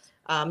were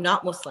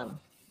not Muslim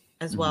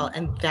as well, Mhm.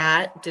 and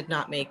that did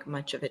not make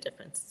much of a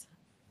difference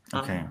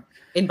Okay.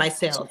 in my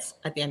sales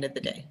at the end of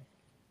the day.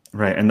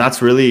 Right. And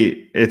that's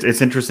really,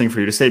 it's interesting for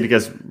you to say,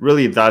 because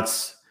really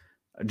that's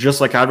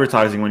just like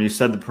advertising. When you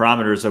set the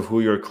parameters of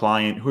who your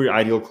client, who your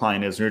ideal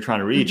client is, and you're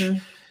trying to reach, Mm-hmm.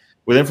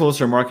 with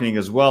influencer marketing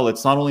as well,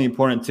 it's not only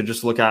important to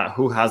just look at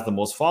who has the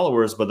most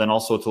followers, but then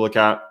also to look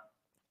at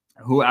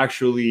who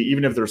actually,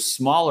 even if they're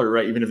smaller,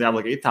 right? Even if they have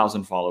like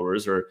 8,000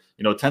 followers or,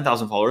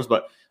 10,000 followers,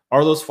 but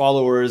are those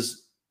followers,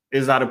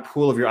 is that a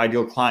pool of your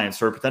ideal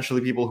clients or potentially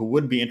people who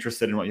would be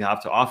interested in what you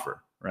have to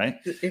offer, right?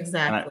 And I,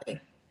 Exactly.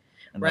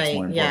 and that's Right.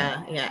 more important.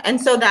 Yeah. Yeah.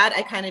 And so that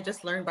I kind of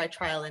just learned by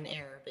trial and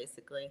error,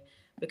 basically,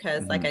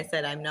 because like I Mhm.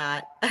 said, I'm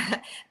not,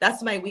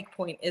 that's my weak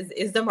point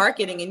is the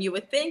marketing. And you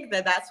would think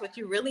that that's what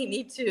you really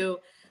need to,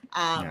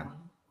 Yeah.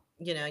 um,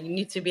 you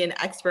need to be an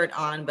expert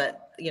on,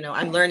 but,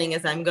 I'm learning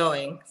as I'm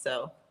going.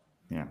 So.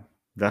 Yeah,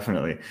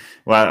 definitely.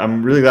 Well,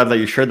 I'm really glad that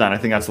you shared that. I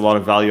think that's a lot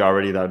of value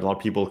already that a lot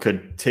of people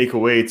could take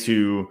away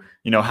to,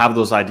 have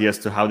those ideas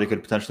to how they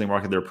could potentially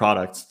market their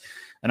products.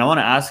 And I want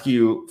to ask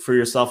you for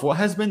yourself, what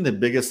has been the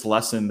biggest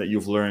lesson that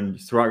you've learned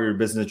throughout your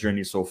business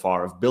journey so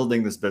far of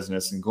building this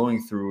business and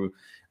going through,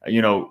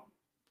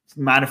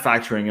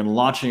 manufacturing and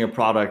launching a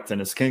product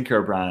and a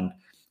skincare brand?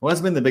 What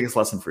has been the biggest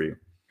lesson for you?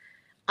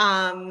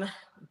 Um,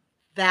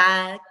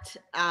 that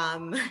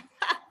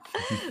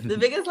the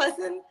biggest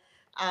lesson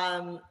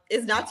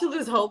is not to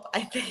lose hope,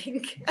 I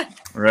think.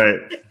 Right.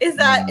 Is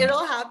that Mm.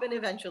 it'll happen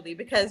eventually,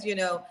 because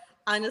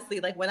honestly,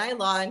 like when I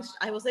launched,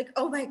 I was like,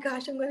 oh my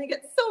gosh, I'm going to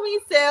get so many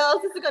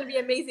sales, this is going to be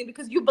amazing,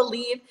 because you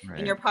believe in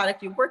Right. your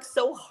product, you worked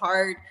so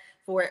hard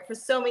for it for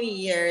so many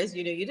years,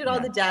 you did all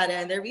Yeah. the data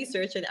and the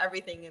research and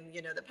everything, and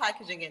the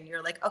packaging, and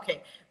you're like,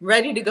 okay,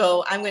 ready to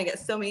go, I'm going to get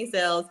so many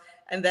sales.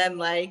 And then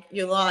like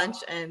you launch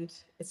and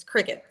it's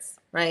crickets,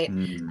 right?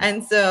 Mm.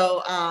 And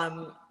so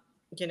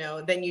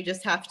then you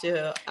just have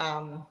to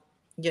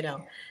you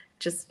know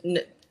just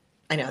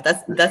I know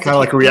that's the Kind of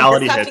like truth. You just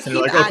reality have to hits and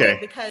you're keep like, at okay,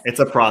 it, because it's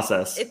a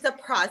process. it's a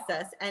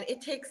process and it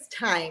takes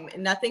time,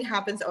 and nothing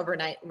happens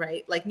overnight,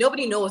 right? Like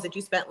nobody knows that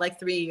you spent like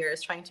 3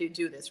 years trying to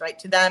do this, right?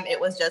 To them it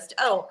was just,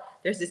 oh,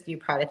 there's this new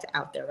product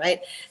out there,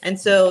 right? And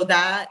so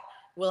that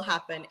will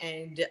happen.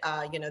 And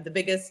the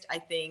biggest, I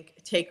think,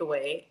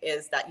 takeaway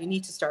is that you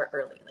need to start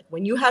early. Like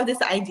when you have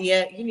this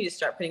idea, you need to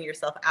start putting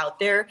yourself out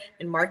there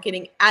and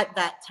marketing at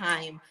that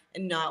time,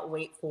 and not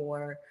wait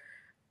for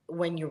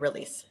when you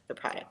release the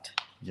product.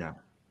 Yeah,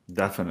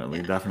 definitely,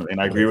 Yeah, definitely.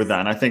 And I agree with because that.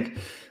 And I think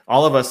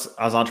all of us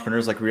as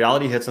entrepreneurs, like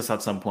reality hits us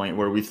at some point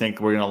where we think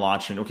we're going to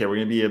launch and okay, we're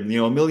going to be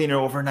a millionaire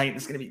overnight.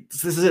 It's going to be,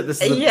 this is it.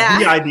 This is the yeah.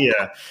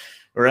 idea.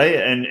 Right.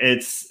 And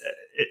it's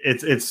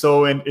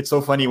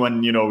so funny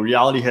when,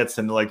 reality hits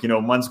and like,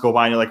 months go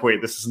by and you're like,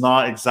 wait, this is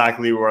not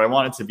exactly where I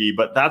want it to be.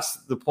 But that's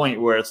the point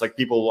where it's like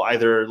people will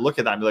either look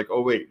at that and be like,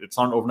 oh, wait, it's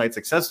not an overnight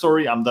success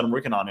story, I'm done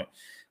working on it.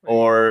 Right.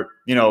 Or,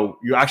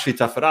 you actually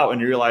tough it out and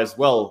you realize,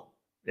 well,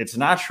 it's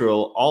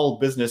natural. All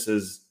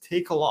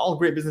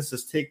great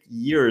businesses take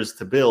years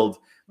to build,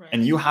 Right.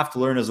 and you have to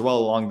learn as well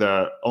along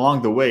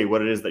the way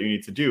what it is that you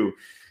need to do.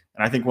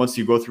 And I think once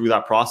you go through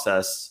that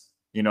process,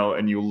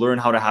 and you learn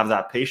how to have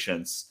that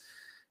patience,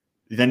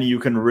 then you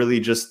can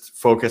really just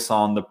focus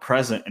on the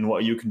present and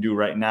what you can do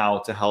right now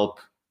to help,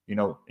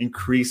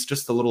 increase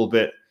just a little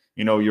bit,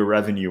 your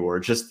revenue, or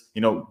just,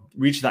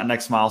 reach that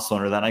next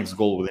milestone or that next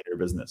goal within your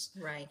business.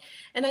 Right.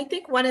 And I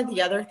think one of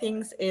the other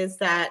things is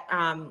that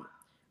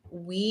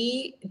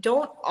we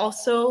don't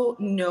also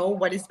know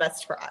what is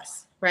best for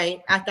us,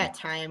 right? At that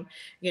time,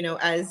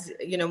 as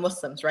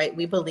Muslims, right?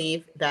 We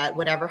believe that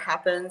whatever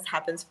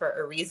happens for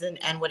a reason,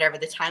 and whatever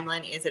the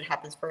timeline is, it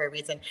happens for a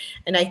reason.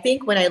 And I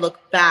think when I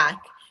look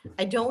back,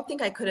 I don't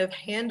think I could have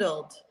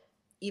handled,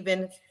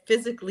 even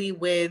physically,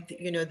 with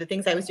the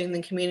things I was doing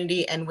in the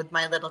community and with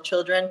my little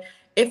children,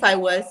 if I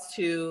was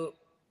to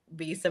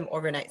be some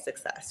overnight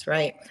success,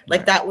 right? Like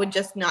Right. that would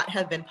just not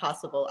have been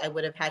possible. I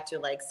would have had to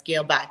like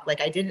scale back.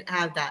 Like I didn't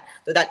have that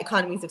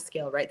economies of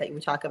scale, right? That you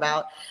would talk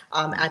about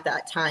at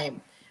that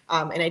time.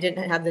 And I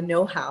didn't have the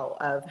know-how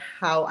of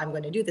how I'm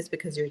going to do this,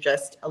 because you're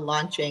just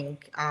launching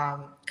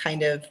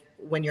kind of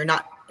when you're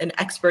not an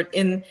expert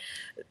in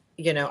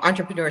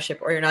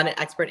entrepreneurship, or you're not an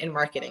expert in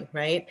marketing,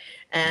 right?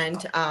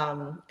 And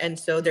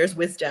so there's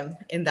wisdom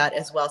in that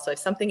as well. So if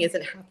something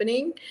isn't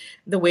happening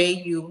the way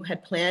you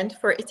had planned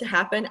for it to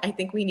happen, I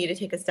think we need to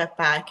take a step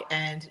back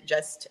and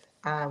just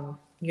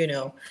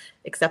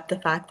accept the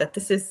fact that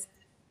this is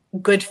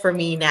good for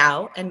me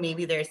now, and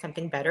maybe there's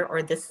something better,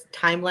 or this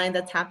timeline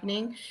that's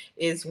happening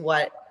is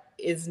what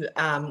is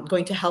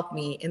going to help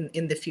me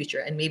in the future,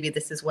 and maybe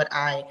this is what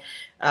I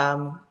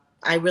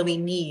really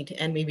need,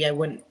 and maybe I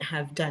wouldn't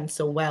have done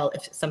so well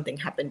if something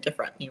happened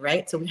differently,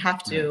 right? So we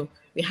have to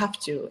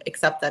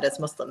accept that as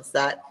Muslims,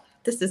 that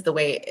this is the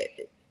way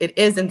it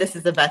is, and this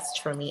is the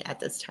best for me at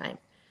this time,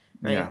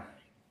 right? Yeah,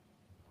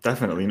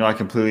 definitely. No, I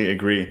completely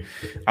agree.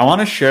 I want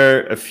to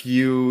share a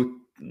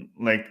few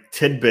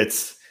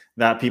tidbits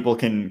that people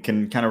can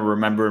kind of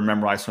remember and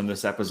memorize from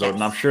this episode. Yes.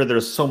 And I'm sure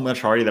there's so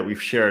much already that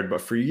we've shared,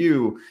 but for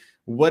you,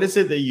 what is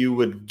it that you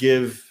would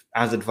give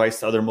as advice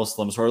to other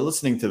Muslims who are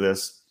listening to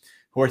this,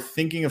 who are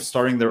thinking of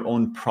starting their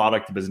own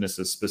product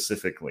businesses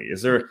specifically?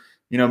 Is there,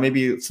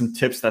 maybe some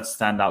tips that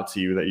stand out to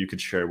you that you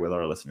could share with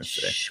our listeners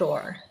today?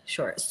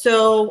 Sure.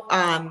 So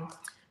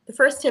the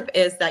first tip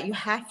is that you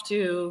have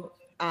to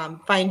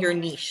find your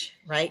niche,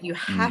 right? You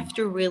have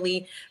to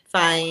really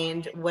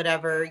find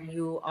whatever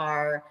you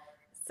are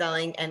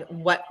selling and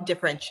what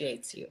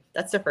differentiates you.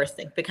 That's the first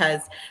thing.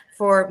 Because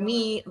for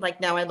me,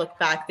 now I look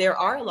back, there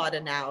are a lot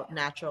of now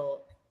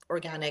natural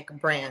organic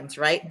brands,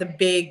 right? The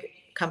big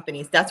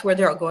companies, that's where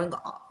they're going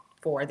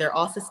for. They're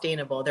all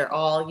sustainable. They're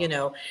all,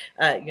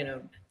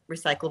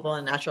 recyclable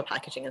and natural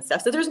packaging and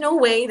stuff. So there's no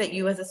way that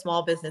you as a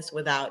small business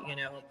without,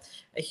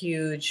 a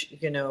huge,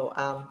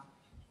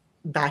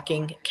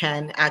 backing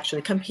can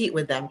actually compete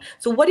with them.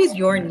 So what is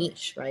your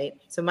niche, right?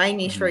 So my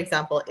niche, for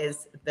example,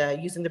 is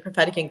using the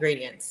prophetic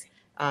ingredients,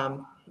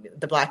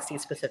 the black seed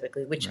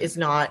specifically, which is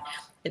not,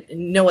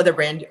 no other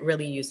brand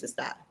really uses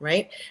that,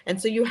 right? And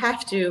so you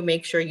have to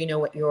make sure you know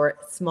what your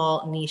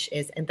small niche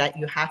is, and that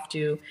you have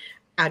to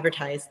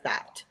advertise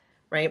that,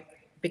 right?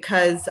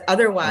 Because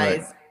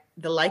otherwise,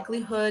 the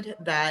likelihood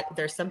that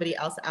there's somebody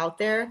else out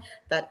there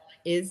that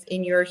is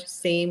in your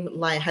same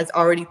line, has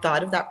already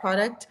thought of that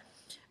product,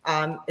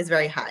 is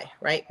very high,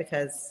 right?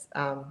 Because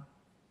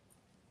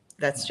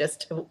that's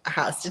just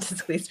how,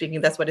 statistically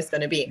speaking, that's what it's going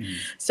to be.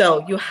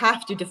 So you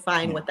have to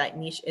define what that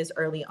niche is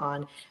early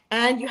on.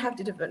 And you have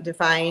to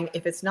define,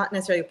 if it's not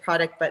necessarily a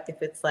product, but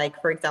if it's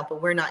for example,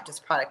 we're not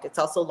just product, it's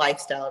also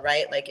lifestyle,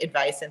 right? Like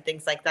advice and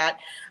things like that,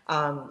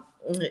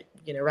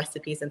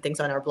 recipes and things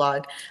on our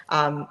blog,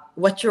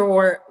 what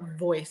your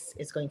voice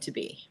is going to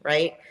be,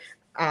 right?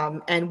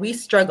 And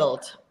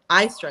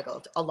I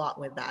struggled a lot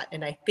with that.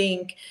 And I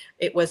think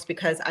it was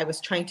because I was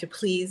trying to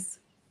please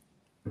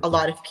a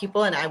lot of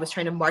people, and I was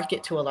trying to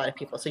market to a lot of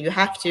people. So you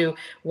have to,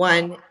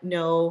 one,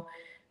 know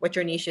what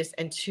your niche is,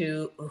 and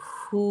two,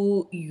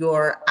 who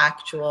your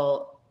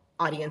actual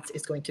audience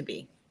is going to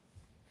be.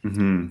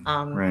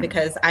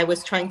 Because I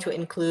was trying to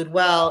include,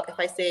 if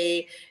I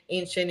say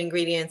ancient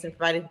ingredients and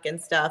prophetic and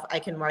stuff, I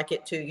can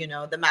market to,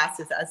 the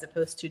masses, as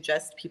opposed to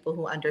just people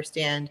who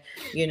understand,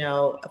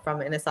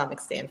 from an Islamic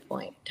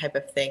standpoint type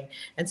of thing.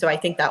 And so I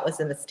think that was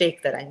a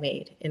mistake that I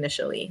made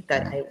initially,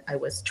 that I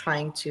was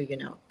trying to,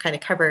 kind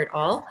of cover it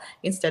all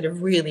instead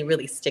of really,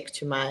 really stick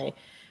to my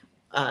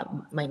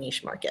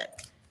niche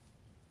market.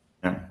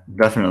 Yeah,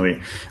 definitely.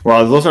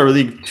 Well, those are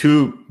really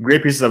two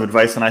great pieces of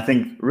advice. And I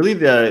think really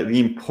the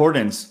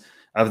importance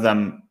of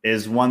them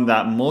is one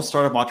that most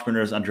startup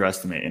entrepreneurs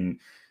underestimate. And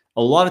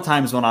a lot of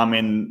times when I'm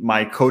in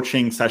my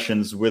coaching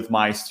sessions with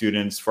my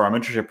students for our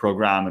mentorship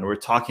program, and we're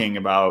talking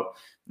about,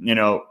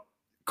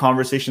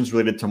 conversations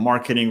related to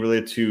marketing,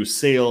 related to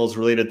sales,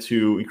 related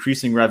to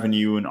increasing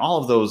revenue, and all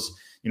of those,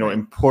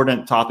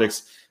 important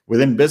topics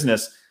within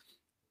business,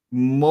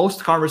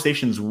 most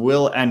conversations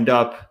will end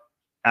up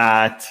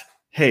at,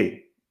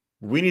 hey,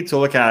 we need to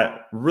look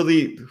at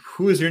really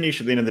who is your niche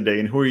at the end of the day,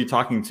 and who are you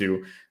talking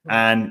to?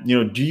 And,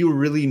 do you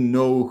really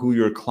know who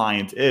your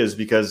client is?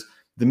 Because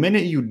the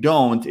minute you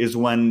don't is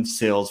when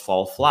sales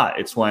fall flat.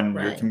 It's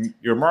when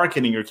your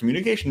marketing, your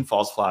communication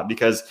falls flat,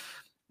 because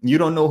you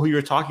don't know who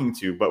you're talking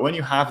to. But when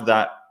you have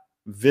that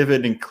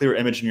vivid and clear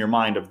image in your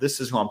mind of,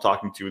 this is who I'm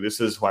talking to, this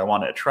is who I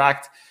want to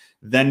attract,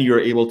 then you're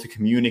able to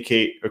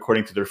communicate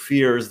according to their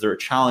fears, their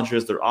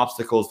challenges, their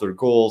obstacles, their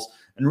goals,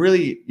 and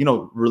really,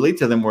 relate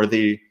to them, where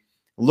they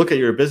look at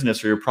your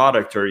business or your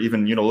product, or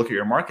even, look at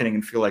your marketing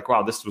and feel like,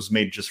 wow, this was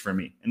made just for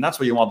me. And that's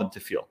what you want them to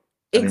feel.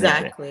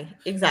 Exactly.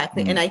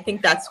 And I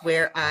think that's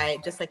where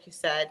just like you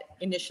said,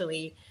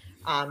 initially,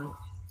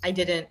 I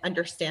didn't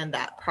understand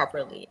that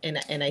properly.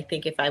 And I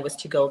think if I was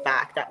to go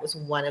back, that was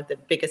one of the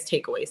biggest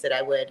takeaways that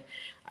I would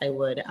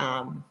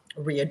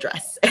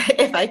readdress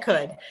if I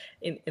could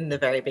in the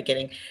very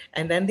beginning.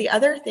 And then the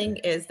other thing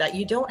is that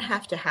you don't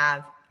have to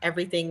have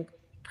everything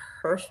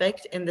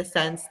perfect, in the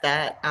sense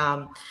that,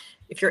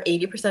 if you're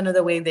 80% of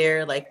the way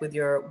there, like with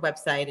your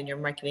website and your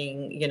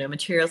marketing,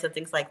 materials and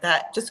things like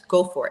that, just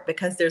go for it,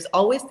 because there's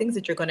always things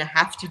that you're going to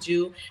have to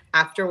do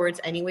afterwards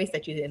anyways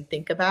that you didn't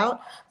think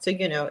about. So, if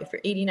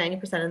you're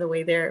 80-90% of the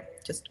way there,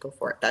 just go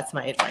for it. That's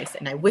my advice.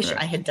 And I wish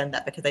I had done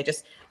that,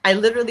 because I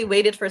literally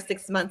waited for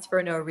 6 months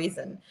for no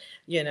reason,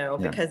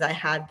 because I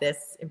had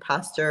this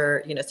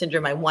imposter,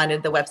 syndrome. I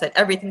wanted the website,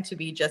 everything to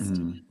be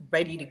just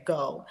ready to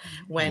go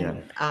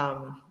when,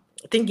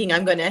 thinking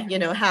I'm going to,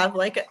 have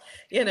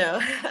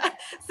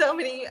so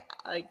many,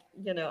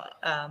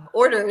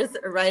 orders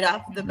right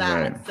off the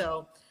bat. Right.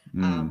 So,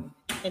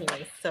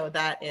 anyway, so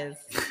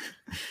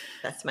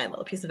that's my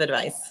little piece of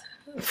advice.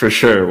 For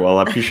sure. Well,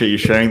 I appreciate you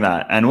sharing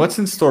that. And what's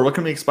in store? What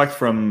can we expect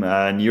from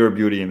Neuro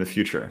Beauty in the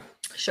future?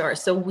 Sure.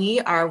 So we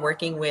are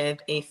working with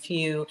a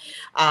few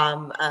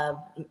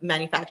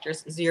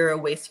manufacturers, zero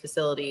waste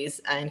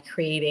facilities, and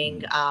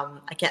creating,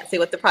 I can't say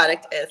what the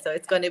product is. So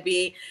it's going to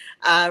be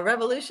a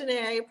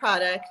revolutionary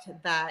product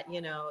that,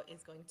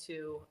 is going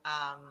to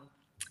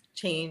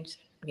change,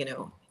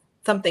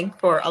 something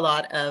for a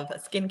lot of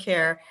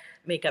skincare,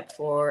 makeup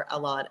for a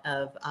lot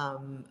of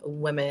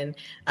women,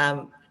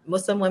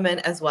 Muslim women,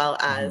 as well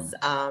as,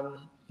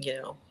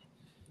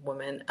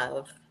 women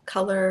of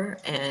color,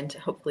 and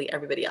hopefully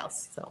everybody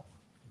else. So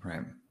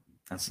right,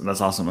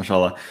 that's awesome,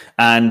 mashallah.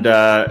 And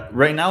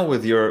right now,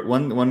 with your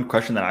one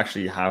question that I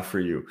actually have for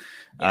you,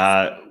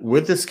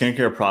 with the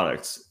skincare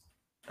products,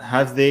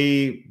 have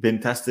they been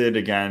tested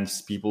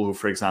against people who,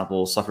 for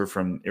example, suffer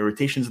from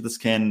irritations of the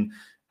skin,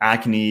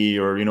 acne,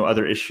 or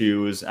other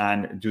issues?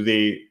 And do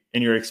they,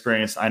 in your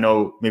experience, I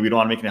know maybe you don't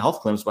want to make any health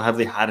claims, but have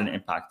they had an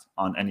impact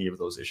on any of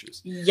those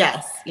issues?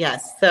 Yes.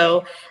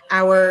 So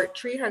our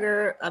Tree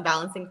Hugger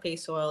balancing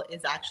face oil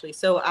is actually,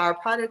 so our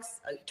products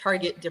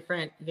target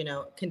different,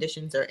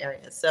 conditions or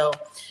areas. So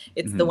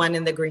it's the one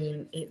in the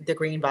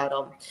green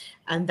bottle.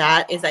 And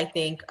that is, I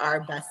think, our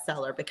best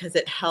seller, because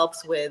it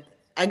helps with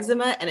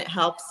eczema and it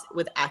helps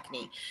with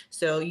acne.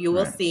 So you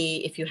will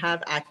see, if you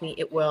have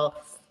acne,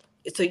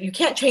 so you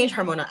can't change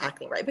hormonal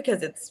acne, right?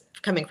 Because it's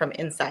coming from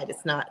inside,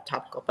 it's not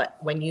topical. But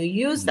when you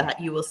use that,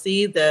 you will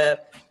see the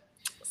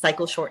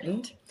cycle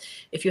shortened.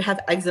 If you have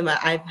eczema,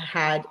 I've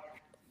had,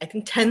 I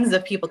think, tens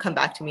of people come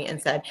back to me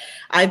and said,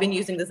 I've been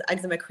using this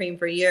eczema cream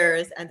for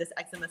years and this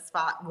eczema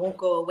spot won't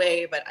go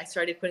away, but I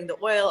started putting the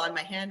oil on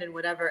my hand and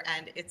whatever,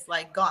 and it's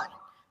like gone,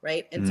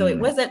 right? And so it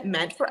wasn't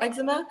meant for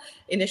eczema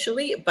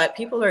initially, but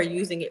people are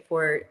using it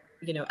for,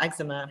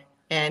 eczema.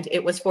 And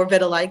it was for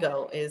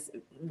vitiligo is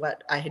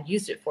what I had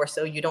used it for.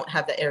 So you don't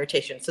have the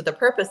irritation. So the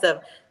purpose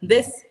of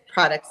this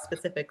product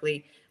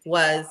specifically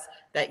was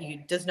that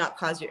does not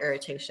cause you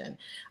irritation.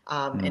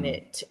 And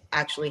it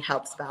actually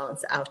helps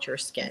balance out your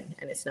skin,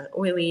 and it's not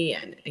oily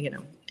and,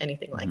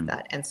 anything like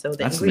that. And so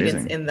the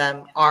ingredients in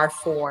them are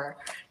for,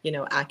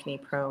 acne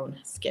prone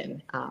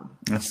skin.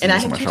 And I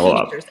have 2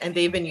 teenagers and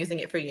they've been using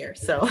it for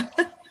years. So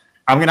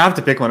I'm going to have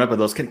to pick one up of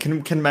those.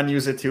 Can men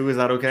use it too? Is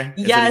that okay?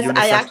 Yes,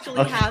 I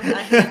actually have a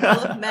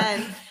handful of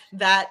men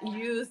that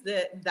use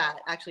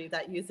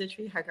that use the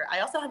Tree Hugger. I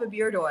also have a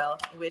beard oil,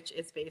 which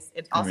is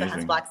it also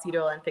has black seed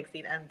oil and fixed,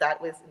 and that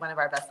was one of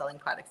our best-selling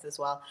products as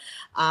well.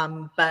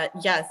 But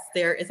yes,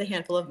 there is a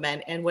handful of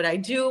men. And what I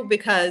do,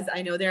 because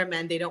I know there are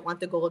men, they don't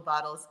want the gold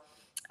bottles,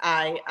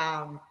 I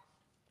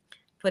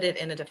put it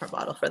in a different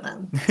bottle for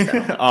them.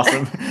 So.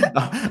 Awesome.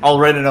 I'll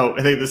write a note.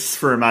 I think this is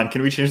for a man.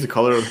 Can we change the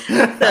color?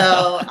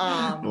 So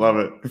love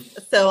it.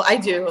 So I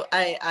do.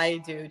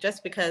 I do,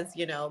 just because,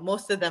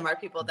 most of them are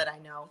people that I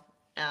know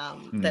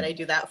that I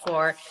do that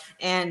for.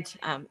 And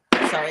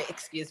sorry,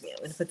 excuse me. I'm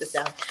going to put this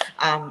down.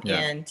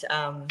 And,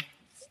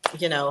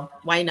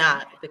 why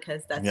not?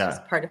 Because that's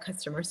just part of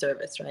customer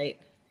service,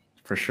 right?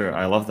 For sure.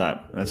 I love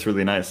that. That's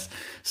really nice.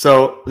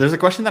 So there's a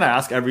question that I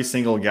ask every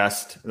single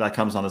guest that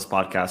comes on this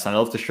podcast, and I'd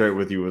love to share it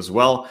with you as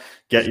well.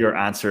 Get your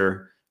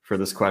answer for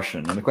this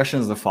question. And the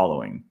question is the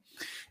following.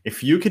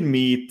 If you could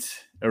meet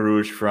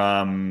Arouj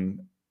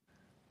from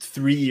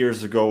 3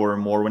 years ago or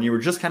more, when you were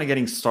just kind of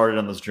getting started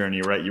on this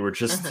journey, right? You were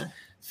just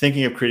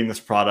thinking of creating this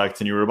product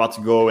and you were about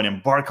to go and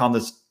embark on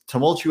this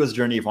tumultuous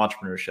journey of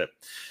entrepreneurship.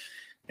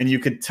 And you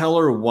could tell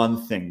her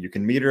one thing. You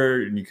can meet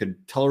her and you could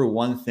tell her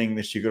one thing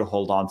that she could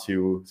hold on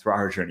to throughout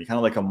her journey, kind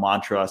of like a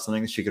mantra,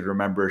 something that she could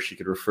remember, she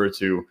could refer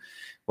to.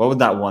 What would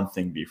that one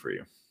thing be for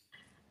you?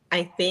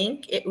 I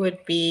think it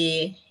would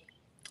be,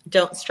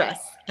 don't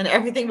stress and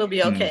everything will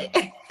be okay.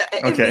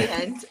 In the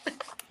end.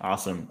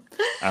 Awesome.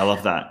 I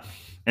love that.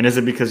 And is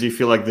it because you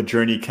feel like the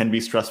journey can be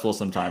stressful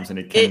sometimes, and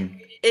it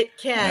can? It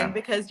can,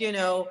 because,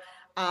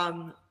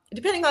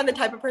 depending on the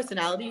type of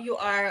personality you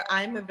are,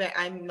 I'm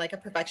like a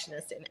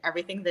perfectionist in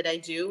everything that I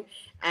do,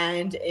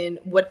 and in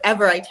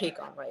whatever I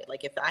take on, right?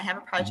 Like if I have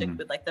a project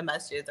with like the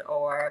masjid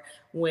or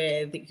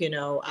with,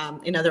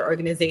 another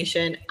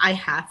organization, I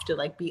have to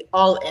like be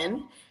all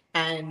in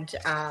and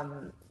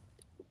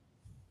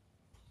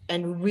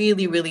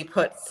really, really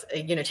puts,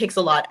 takes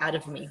a lot out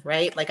of me,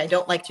 right? Like I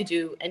don't like to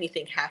do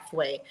anything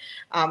halfway.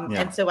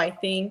 And so I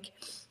think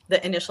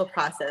the initial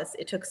process,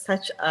 it took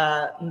such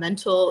a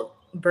mental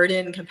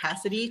burden and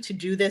capacity to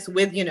do this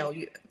with,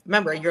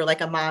 remember, you're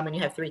like a mom and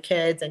you have 3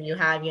 kids and you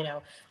have,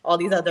 all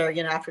these other,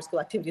 after school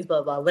activities,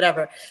 blah, blah,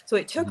 whatever. So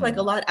it took like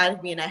a lot out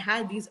of me, and I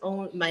had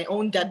my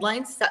own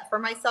deadlines set for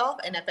myself.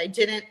 And if I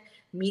didn't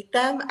meet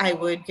them, I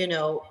would,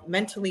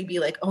 mentally be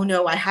like, oh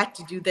no, I had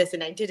to do this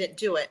and I didn't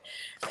do it.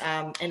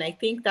 And I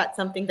think that's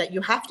something that you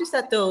have to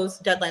set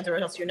those deadlines, or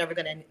else you're never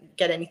going to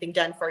get anything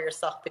done for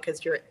yourself,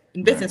 because you're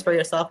in business for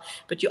yourself,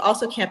 but you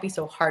also can't be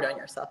so hard on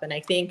yourself. And I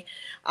think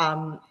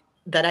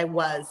that I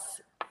was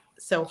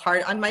so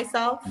hard on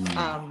myself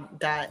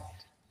that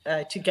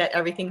to get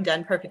everything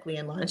done perfectly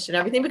and launched and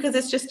everything, because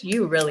it's just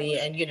you really,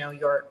 and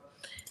your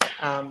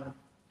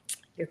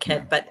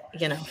kid, but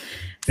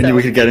and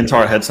we could get into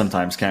our head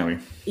sometimes, can't we?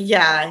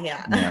 Yeah,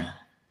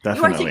 definitely.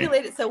 You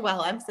articulate it so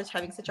well. I'm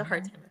having such a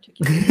hard time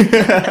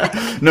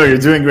articulating. No, you're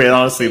doing great.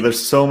 Honestly,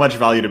 there's so much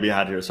value to be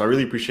had here. So I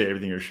really appreciate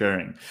everything you're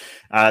sharing.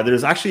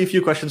 There's actually a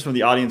few questions from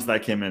the audience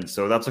that came in.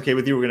 So that's okay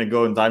with you. We're going to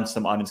go and dive into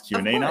some audience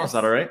Q&A now. Is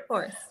that all right? Of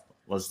course.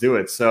 Let's do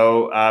it.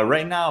 So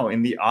right now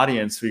in the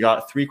audience, we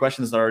got 3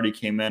 questions that already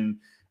came in.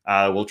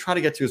 We'll try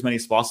to get to as many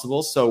as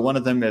possible. So one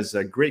of them is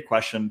a great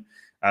question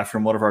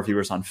from one of our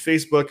viewers on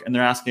Facebook. And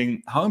they're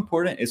asking, how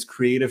important is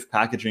creative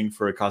packaging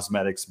for a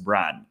cosmetics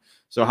brand?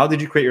 So how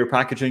did you create your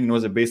packaging?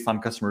 Was it based on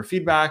customer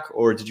feedback,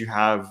 or did you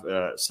have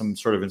some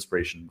sort of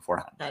inspiration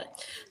beforehand? Got it.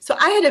 So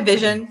I had a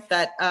vision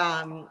that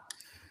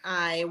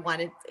I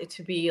wanted it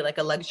to be like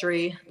a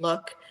luxury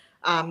look.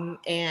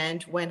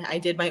 And when I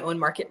did my own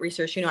market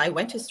research, I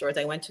went to stores,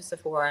 I went to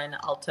Sephora and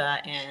Ulta,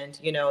 and,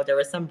 there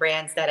were some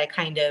brands that I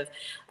kind of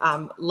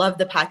loved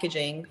the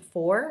packaging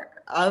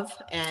of,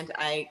 and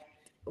I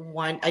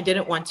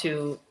didn't want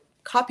to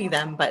copy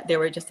them, but they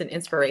were just an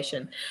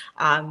inspiration.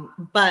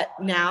 But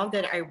now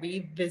that I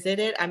revisit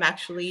it, I'm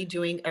actually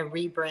doing a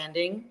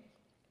rebranding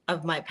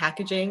of my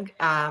packaging.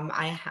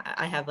 I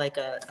have like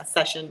a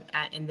session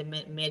in the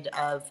mid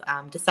of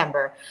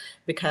December,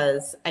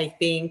 because I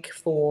think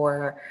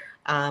because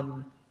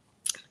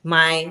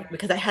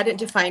I hadn't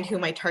defined who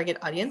my target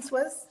audience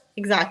was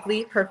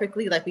exactly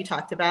perfectly, like we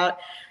talked about.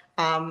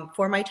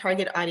 For my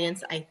target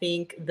audience, I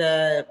think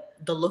the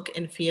look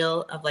and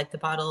feel of like the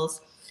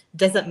bottles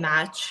doesn't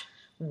match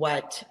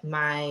what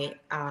my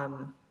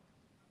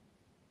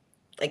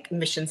like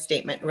mission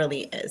statement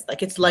really is.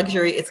 Like, it's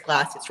luxury, it's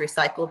glass, it's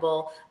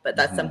recyclable, but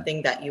that's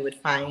something that you would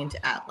find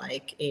at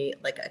like a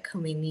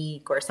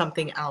Clinique or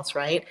something else,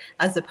 right?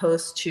 As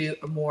opposed to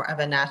more of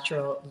a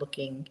natural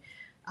looking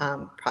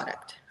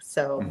product.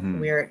 So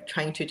we're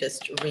trying to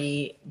just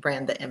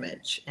rebrand the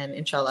image, and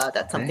inshallah,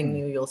 that's something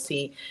new you'll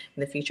see in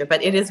the future.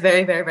 But it is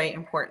very, very, very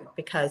important,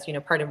 because,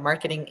 part of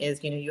marketing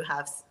is, you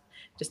have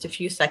just a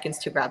few seconds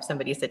to grab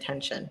somebody's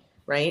attention,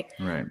 right?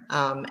 Right.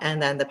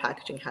 And then the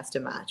packaging has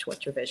to match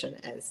what your vision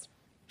is.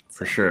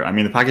 For sure. I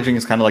mean, the packaging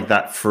is kind of like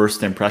that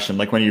first impression,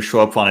 like when you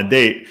show up on a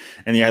date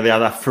and they have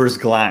that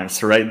first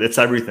glance, right? It's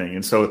everything.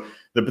 And so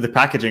the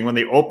packaging, when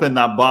they open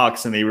that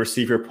box and they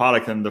receive your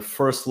product, and the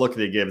first look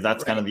they give,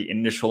 that's kind of the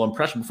initial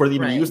impression before they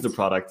even use the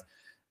product.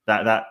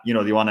 That you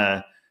want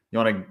to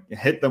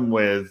hit them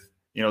with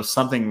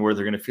something where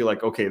they're going to feel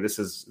like, okay, this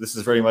is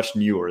very much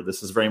newer.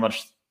 This is very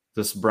much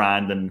this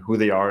brand and who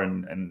they are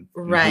and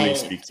who they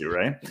speak to,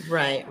 right?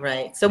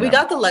 Right. So we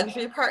got the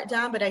luxury part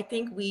down, but I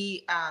think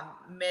we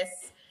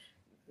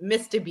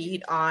missed a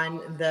beat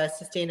on the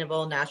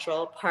sustainable,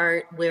 natural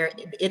part, where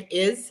it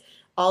is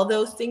all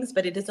those things,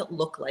 but it doesn't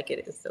look like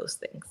it is those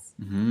things.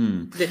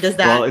 Does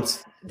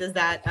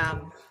that?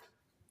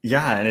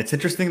 Yeah, and it's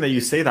interesting that you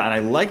say that, and I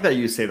like that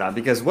you say that,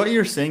 because what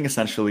you're saying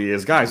essentially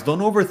is, guys, don't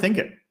overthink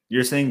it.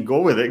 You're saying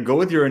go with it, go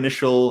with your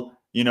initial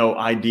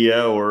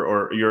idea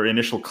or your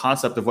initial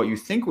concept of what you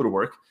think would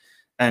work,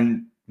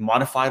 and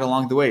modify it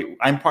along the way.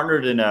 I'm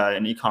partnered in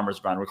an e-commerce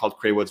brand. We're called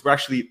Craywoods. We're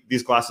actually,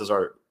 these glasses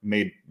are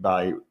made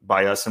by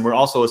us, and we're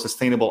also a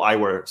sustainable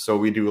eyewear. So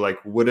we do like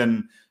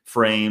wooden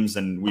frames,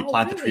 and we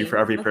plant a tree for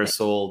every pair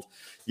sold.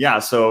 Yeah,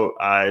 so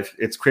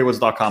it's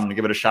Craywoods.com, to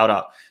give it a shout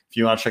out if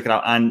you want to check it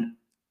out. And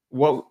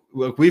what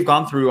we've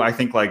gone through, I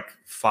think, like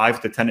 5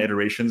 to 10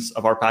 iterations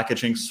of our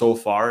packaging so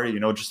far,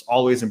 just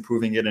always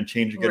improving it and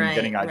changing it and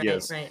getting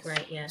ideas. Right,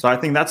 yeah. So I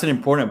think that's an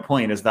important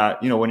point, is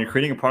that, when you're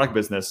creating a product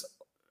business,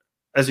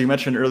 as you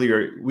mentioned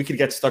earlier, we could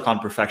get stuck on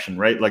perfection,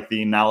 right? Like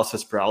the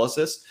analysis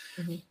paralysis.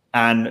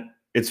 And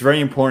it's very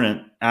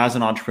important as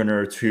an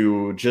entrepreneur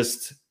to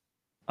just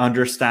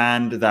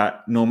understand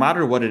that no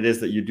matter what it is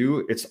that you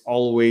do, it's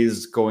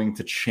always going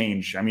to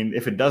change. I mean,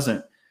 if it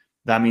doesn't,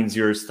 that means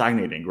you're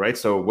stagnating, right?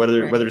 So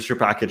whether it's your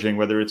packaging,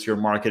 whether it's your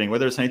marketing,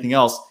 whether it's anything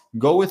else,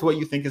 go with what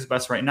you think is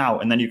best right now,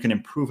 and then you can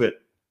improve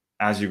it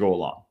as you go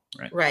along,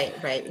 right?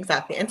 Right,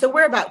 exactly. And so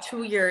we're about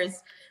 2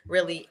 years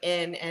really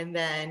in, and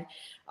then,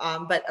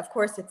 but of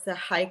course it's a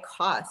high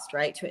cost,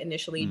 right, to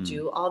initially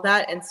do all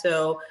that. And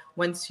so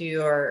once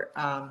you're,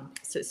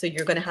 so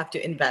you're going to have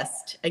to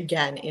invest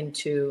again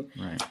into,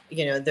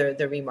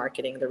 the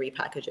remarketing, the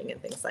repackaging,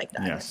 and things like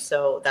that. Yes.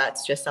 So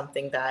that's just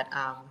something that,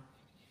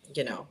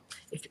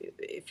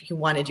 if you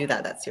want to do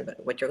that, that's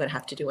what you're going to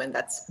have to do. And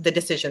that's the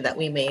decision that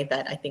we made,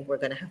 that I think we're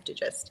going to have to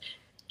just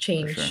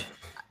change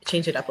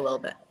change it up a little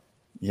bit.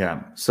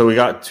 Yeah. So we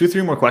got 2,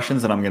 3 more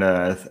questions that I'm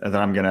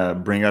gonna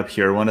bring up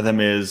here. One of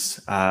them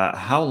is,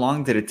 how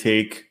long did it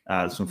take?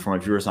 So from my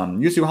viewers on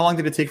YouTube, how long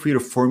did it take for you to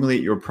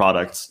formulate your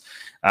products?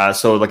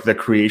 So like the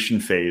creation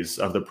phase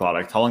of the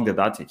product, how long did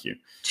that take you?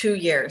 2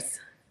 years.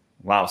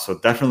 Wow. So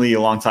definitely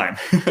a long time.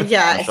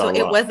 Yeah. So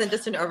it wasn't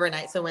just an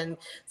overnight. So when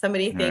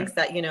somebody thinks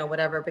that,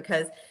 whatever,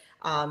 because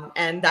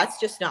and that's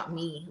just not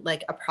me.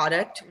 Like a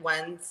product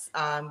once,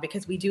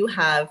 because we do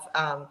have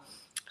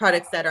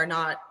products that are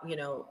not,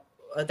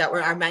 that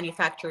are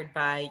manufactured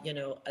by,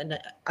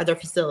 other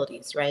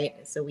facilities, right?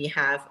 So we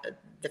have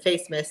the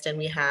face mist and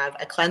we have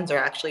a cleanser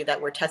actually that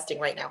we're testing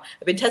right now.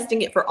 I've been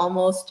testing it for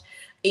almost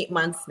 8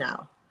 months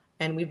now.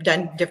 And we've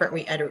done different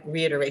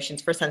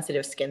reiterations for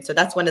sensitive skin. So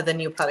that's one of the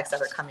new products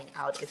that are coming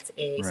out. It's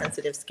a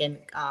sensitive skin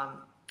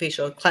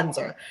facial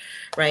cleanser,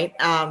 right?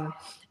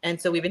 And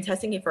so we've been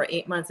testing it for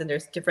 8 months and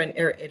there's different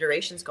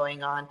iterations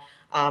going on.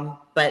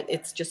 But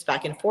it's just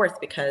back and forth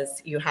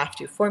because you have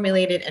to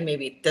formulate it and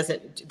maybe it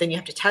doesn't, then you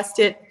have to test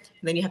it,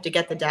 and then you have to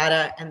get the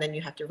data, and then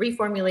you have to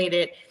reformulate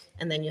it,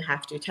 and then you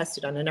have to test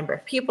it on a number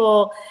of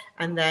people,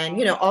 and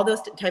then, all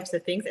those types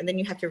of things. And then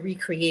you have to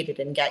recreate it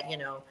and get,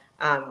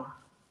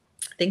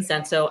 things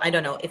done. So I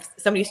don't know if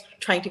somebody's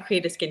trying to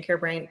create a skincare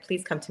brand,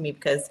 please come to me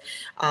because,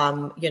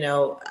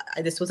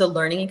 this was a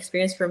learning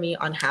experience for me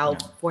on how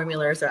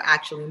formulas are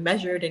actually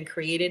measured and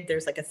created.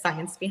 There's like a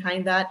science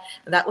behind that.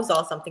 And that was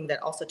all something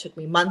that also took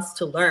me months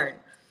to learn,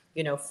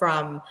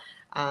 from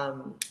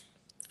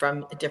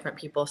different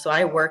people. So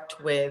I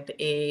worked with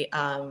a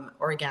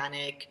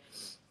organic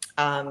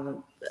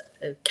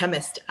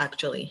chemist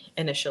actually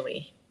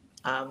initially.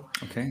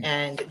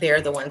 And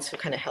they're the ones who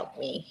kind of helped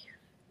me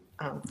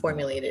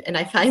formulated, and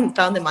I found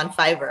them on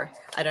Fiverr.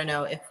 I don't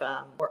know if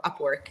or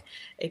Upwork,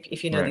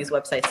 if you know these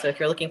websites. So if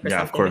you're looking for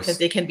something, because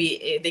they can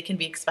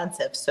be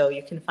expensive, so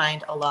you can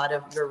find a lot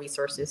of your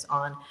resources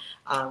on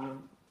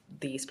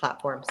these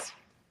platforms.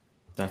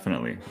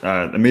 Definitely.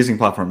 Amazing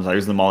platforms. I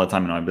use them all the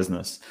time in my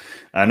business.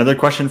 Another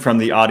question from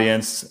the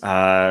audience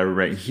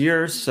right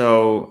here.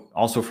 So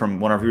also from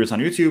one of our viewers on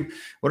YouTube,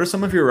 what are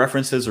some of your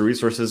references or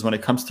resources when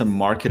it comes to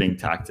marketing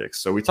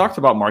tactics? So we talked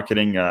about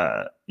marketing,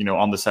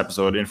 on this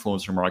episode,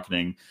 influencer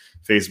marketing,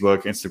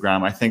 Facebook,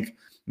 Instagram. I think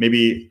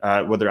maybe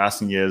what they're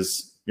asking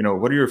is,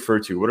 what do you refer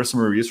to? What are some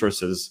of your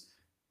resources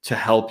to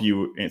help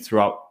you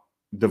throughout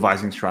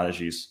devising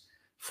strategies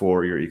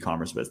for your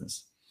e-commerce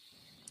business?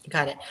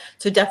 Got it.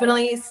 So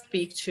definitely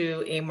speak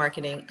to a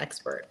marketing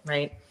expert,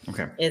 right?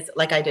 Okay. It's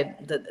like I did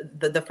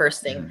the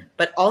first thing,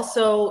 but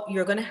also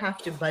you're going to have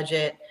to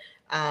budget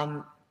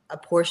a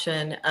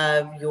portion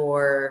of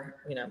your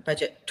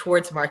budget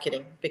towards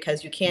marketing,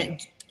 because you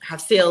can't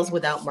have sales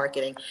without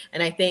marketing.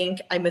 And I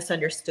think I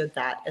misunderstood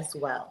that as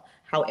well,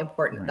 how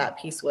important that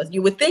piece was.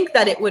 You would think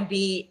that it would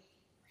be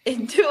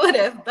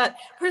intuitive, but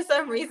for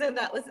some reason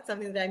that was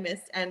something that I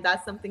missed, and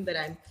that's something that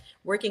I'm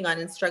working on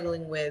and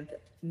struggling with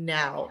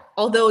now.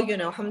 Although,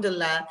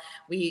 alhamdulillah,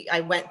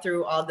 I went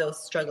through all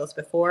those struggles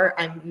before.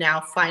 I'm now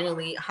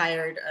finally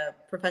hired a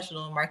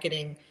professional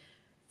marketing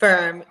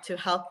firm to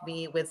help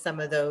me with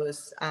some of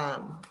those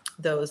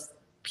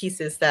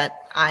pieces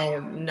that I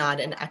am not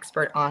an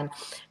expert on.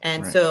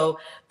 And so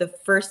the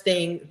first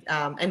thing,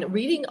 and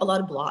reading a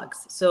lot of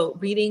blogs. So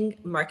reading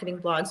marketing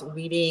blogs,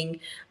 reading,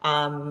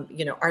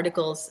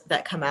 articles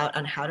that come out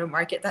on how to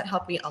market, that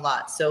helped me a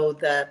lot. So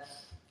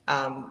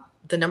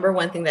the number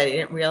one thing that I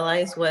didn't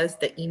realize was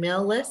the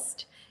email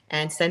list,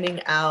 and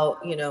sending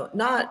out,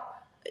 not,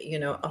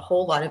 a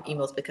whole lot of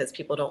emails, because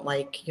people don't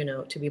like,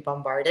 to be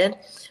bombarded,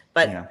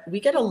 but we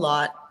get a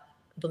lot,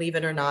 believe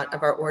it or not,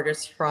 of our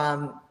orders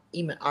from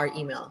our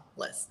email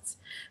lists.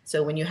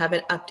 So when you have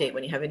an update,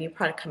 when you have a new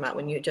product come out,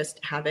 when you just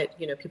have it,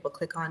 people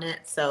click on it.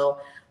 So,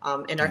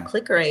 and our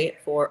click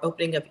rate for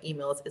opening of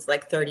emails is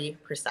like 30%.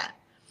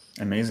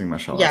 Amazing,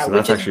 mashallah. Yeah, so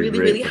which that's is actually really,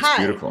 great. really That's high.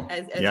 Beautiful.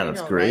 As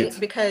that's great. right?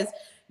 Because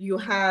you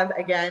have,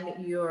 again,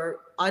 your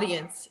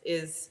audience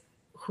is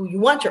who you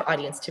want your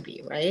audience to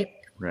be, right?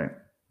 Right.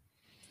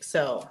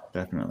 So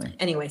definitely.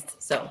 Anyways,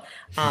 so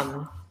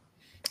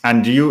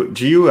and do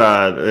you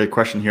a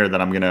question here that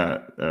I'm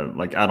gonna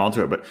add on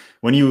to it, but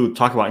when you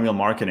talk about email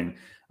marketing,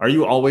 are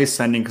you always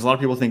sending, because a lot of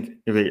people think,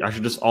 I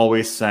should just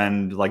always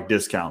send like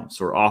discounts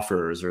or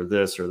offers or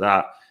this or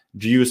that.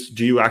 Do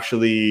you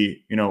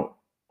actually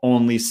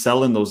only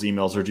sell in those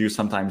emails, or do you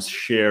sometimes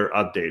share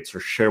updates or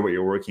share what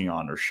you're working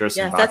on or share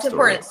some backstory? That's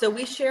important. So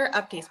we share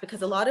updates,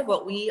 because a lot of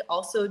what we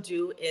also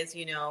do is,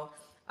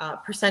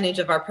 percentage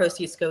of our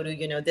proceeds go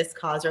to, this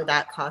cause or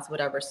that cause,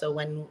 whatever. So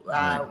when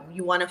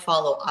you want to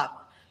follow up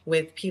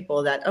with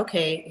people that,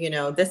 okay,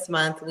 this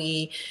month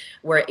we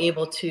were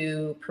able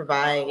to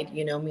provide,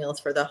 meals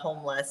for the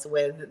homeless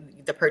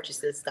with the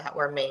purchases that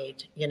were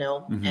made,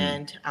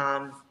 and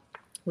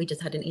we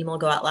just had an email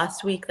go out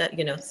last week that,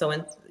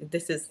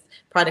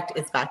 product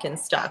is back in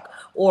stock.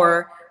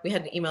 Or we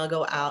had an email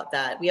go out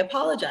that we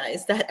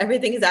apologize that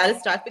everything is out of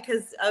stock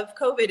because of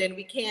COVID and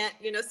we can't,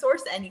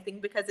 source anything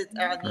because it's,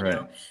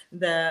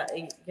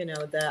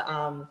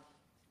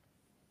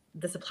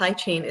 the supply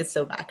chain is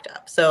so backed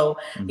up. So,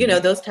 you know,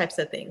 those types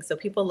of things. So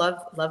people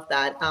love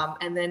that.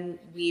 And then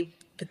we've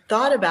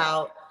thought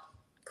about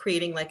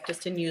creating like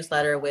just a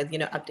newsletter with, you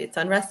know, updates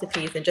on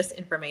recipes and just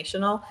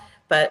informational,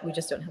 but we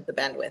just don't have the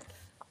bandwidth.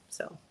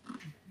 So.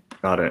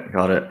 Got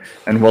it.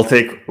 And we'll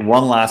take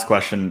one last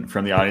question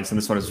from the audience. And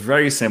this one is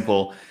very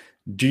simple.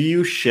 Do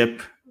you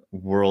ship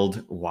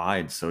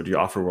worldwide? So do you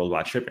offer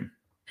worldwide shipping?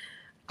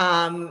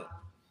 No.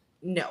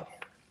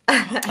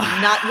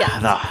 Not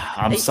yet. No,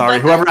 I'm sorry.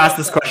 Whoever asked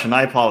this question,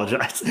 I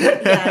apologize.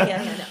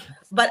 No.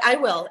 But I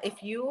will.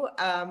 If you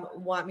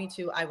want me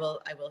to, I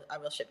will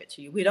ship it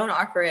to you. We don't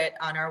offer it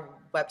on our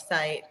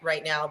website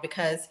right now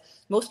because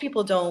most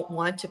people don't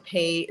want to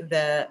pay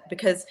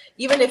because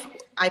even if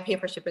I pay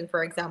for shipping,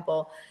 for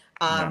example,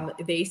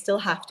 they still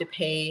have to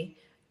pay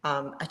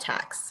a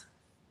tax.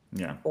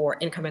 Yeah. Or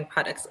incoming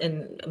products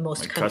in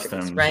most like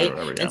countries, right?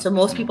 Whatever, and so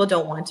most people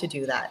don't want to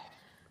do that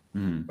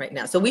right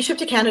now. So we ship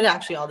to Canada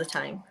actually all the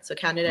time. So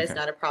Canada is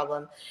not a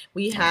problem.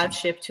 We have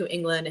shipped to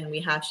England and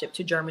we have shipped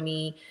to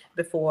Germany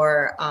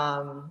before.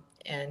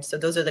 And so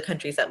those are the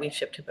countries that we've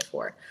shipped to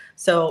before.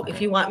 So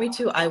if you want me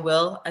to, I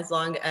will, as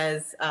long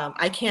as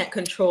I can't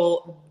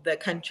control the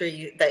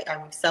country that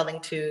I'm selling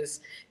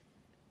to's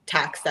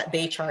tax that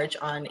they charge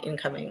on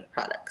incoming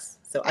products.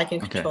 So I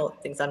can control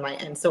things on my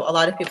end. So a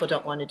lot of people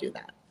don't want to do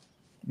that.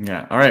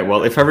 Yeah. All right.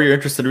 Well, if ever you're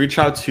interested, reach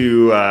out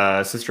to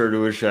Sister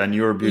Arouge and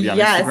Your Beauty on Instagram.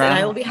 Yes, and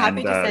I will be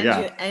happy to send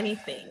you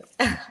anything.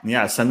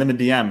 Yeah, send them a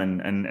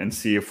DM and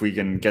see if we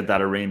can get that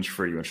arranged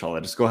for you,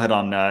 inshallah. Just go ahead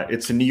on,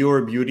 it's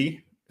Nure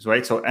Beauty,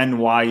 right? So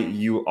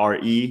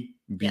NYURE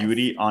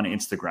Beauty on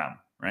Instagram,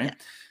 right? Yeah.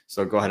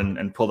 So go ahead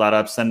and pull that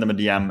up, send them a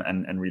DM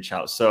and reach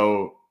out.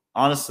 So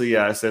honestly,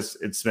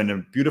 it's been a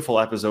beautiful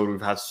episode. We've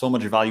had so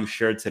much value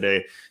shared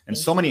today and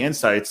so many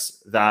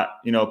insights that,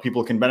 you know,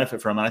 people can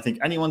benefit from. And I think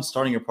anyone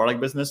starting a product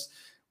business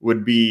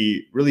would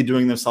be really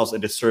doing themselves a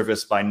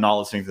disservice by not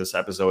listening to this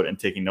episode and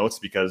taking notes,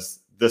 because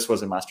this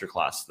was a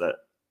masterclass that,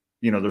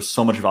 you know, there's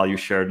so much value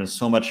shared and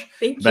so much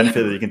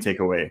benefit that you can take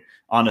away,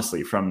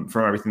 honestly, from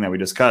everything that we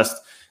discussed.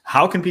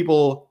 How can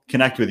people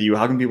connect with you?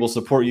 How can people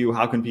support you?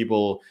 How can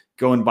people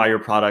go and buy your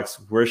products?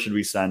 Where should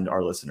we send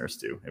our listeners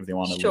to if they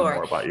want to learn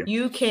more about you?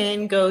 You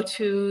can go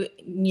to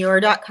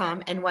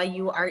Nure.com,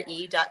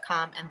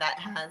 NYURE.com, and that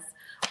has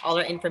all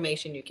our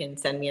information. You can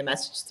send me a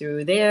message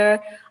through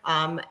there,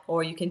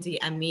 or you can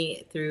DM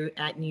me through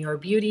at Nure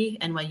Beauty,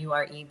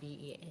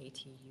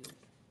 NYUREBEATU.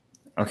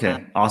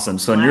 Okay, awesome.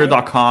 So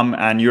Nure.com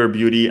and Your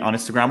Beauty on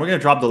Instagram. We're going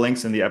to drop the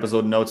links in the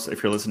episode notes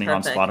if you're listening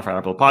on Spotify,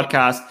 Apple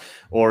Podcast,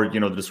 or, you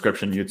know, the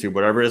description, YouTube,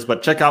 whatever it is.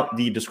 But check out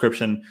the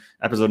description,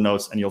 episode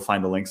notes, and you'll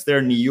find the links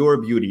there.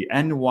 Nure Beauty,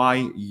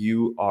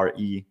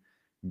 NYURE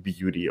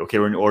Beauty. Okay,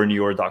 or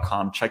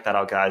Nure.com. Check that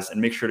out, guys,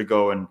 and make sure to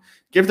go and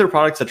give their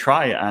products a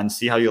try and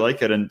see how you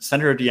like it. And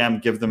send her a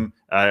DM, give them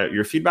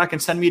your feedback,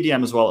 and send me a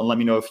DM as well, and let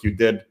me know if you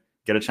did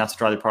get a chance to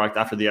try the product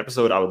after the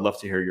episode. I would love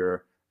to hear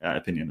your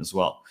opinion as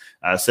well.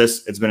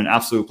 Sis, it's been an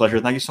absolute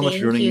pleasure. Thank you so much for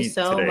joining me today.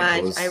 Thank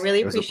you so much. I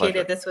really appreciate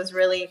it. This was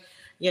really,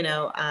 you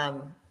know,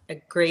 a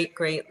great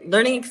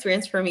learning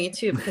experience for me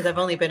too, because I've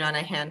only been on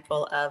a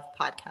handful of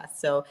podcasts.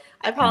 So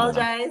I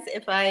apologize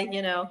if I,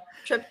 you know,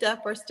 tripped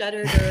up or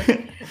stuttered or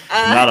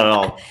not at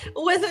all.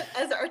 Wasn't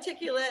as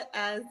articulate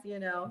as, you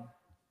know,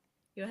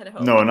 you had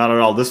hoped. No, not at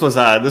all. This was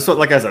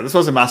like I said, this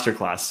was a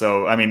masterclass.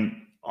 So I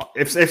mean,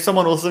 if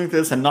someone was listening to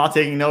this and not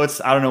taking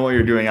notes, I don't know what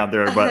you're doing out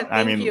there, but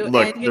I mean,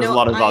 look, there's a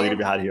lot of value to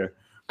be had here.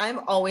 I'm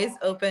always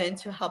open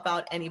to help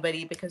out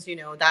anybody, because, you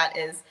know, that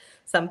is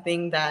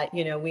something that,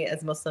 you know, we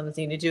as Muslims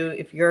need to do.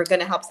 If you're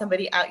going to help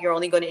somebody out, you're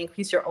only going to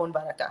increase your own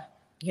barakah.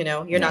 You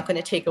know, you're not going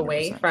to take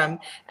away 100%. From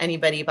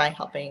anybody by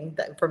helping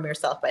from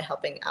yourself, by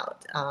helping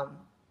out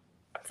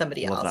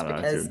somebody else,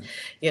 because,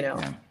 you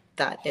know,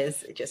 that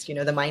is just, you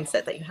know, the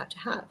mindset that you have to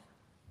have.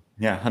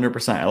 Yeah,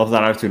 100%. I love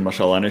that attitude,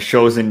 mashallah, and it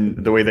shows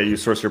in the way that you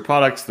source your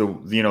products, the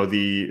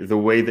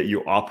way that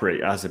you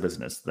operate as a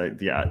business.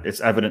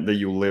 It's evident that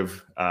you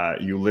live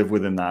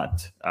within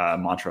that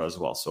mantra as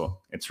well. So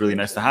it's really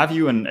nice to have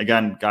you. And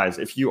again, guys,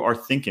 if you are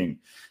thinking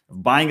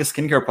of buying a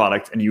skincare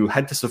product and you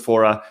head to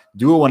Sephora,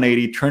 do a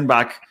 180, turn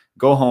back,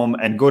 go home,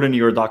 and go to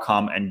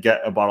Nure.com and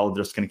get a bottle of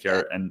their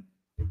skincare, and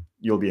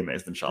you'll be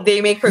amazed, inshallah. They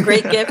make for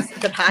great gifts.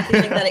 The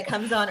packaging that it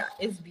comes on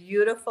is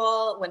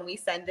beautiful. When we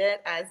send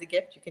it as a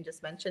gift, you can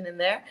just mention in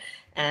there.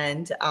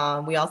 And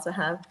we also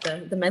have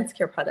the men's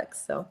care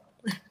products. So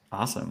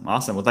awesome. Well,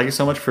 thank you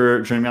so much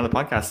for joining me on the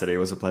podcast today. It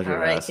was a pleasure. All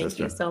right. Thank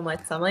you so much.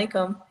 Assalamu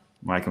alaikum.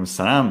 Walaikum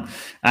salam.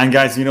 And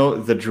guys, you know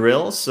the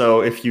drill.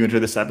 So if you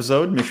enjoyed this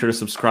episode, make sure to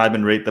subscribe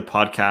and rate the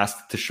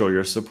podcast to show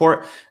your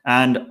support.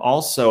 And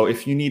also,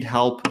 if you need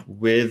help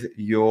with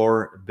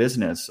your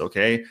business,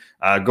 okay,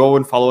 go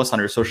and follow us on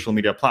your social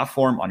media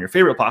platform, on your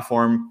favorite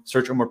platform.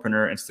 Search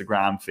Umarpreneur,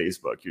 Instagram,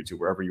 Facebook, YouTube,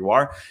 wherever you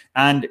are.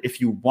 And if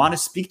you want to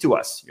speak to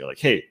us, you're like,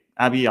 hey,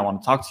 Abby, I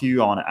want to talk to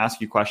you. I want to ask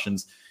you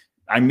questions.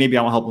 Maybe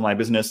I want help with my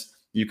business.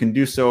 You can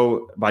do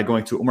so by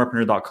going to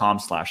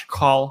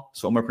umarpreneur.com/call.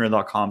 So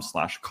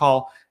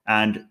umarpreneur.com/call.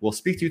 and we'll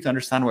speak to you to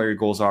understand what your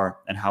goals are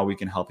and how we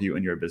can help you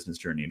in your business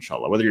journey,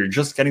 inshallah. Whether you're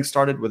just getting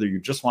started, whether you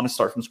just want to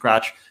start from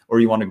scratch, or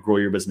you want to grow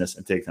your business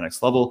and take it to the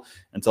next level.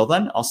 Until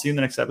then, I'll see you in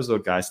the next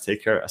episode, guys.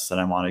 Take care.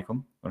 Assalamu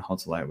alaikum wa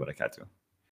rahmatullahi wa barakatuh.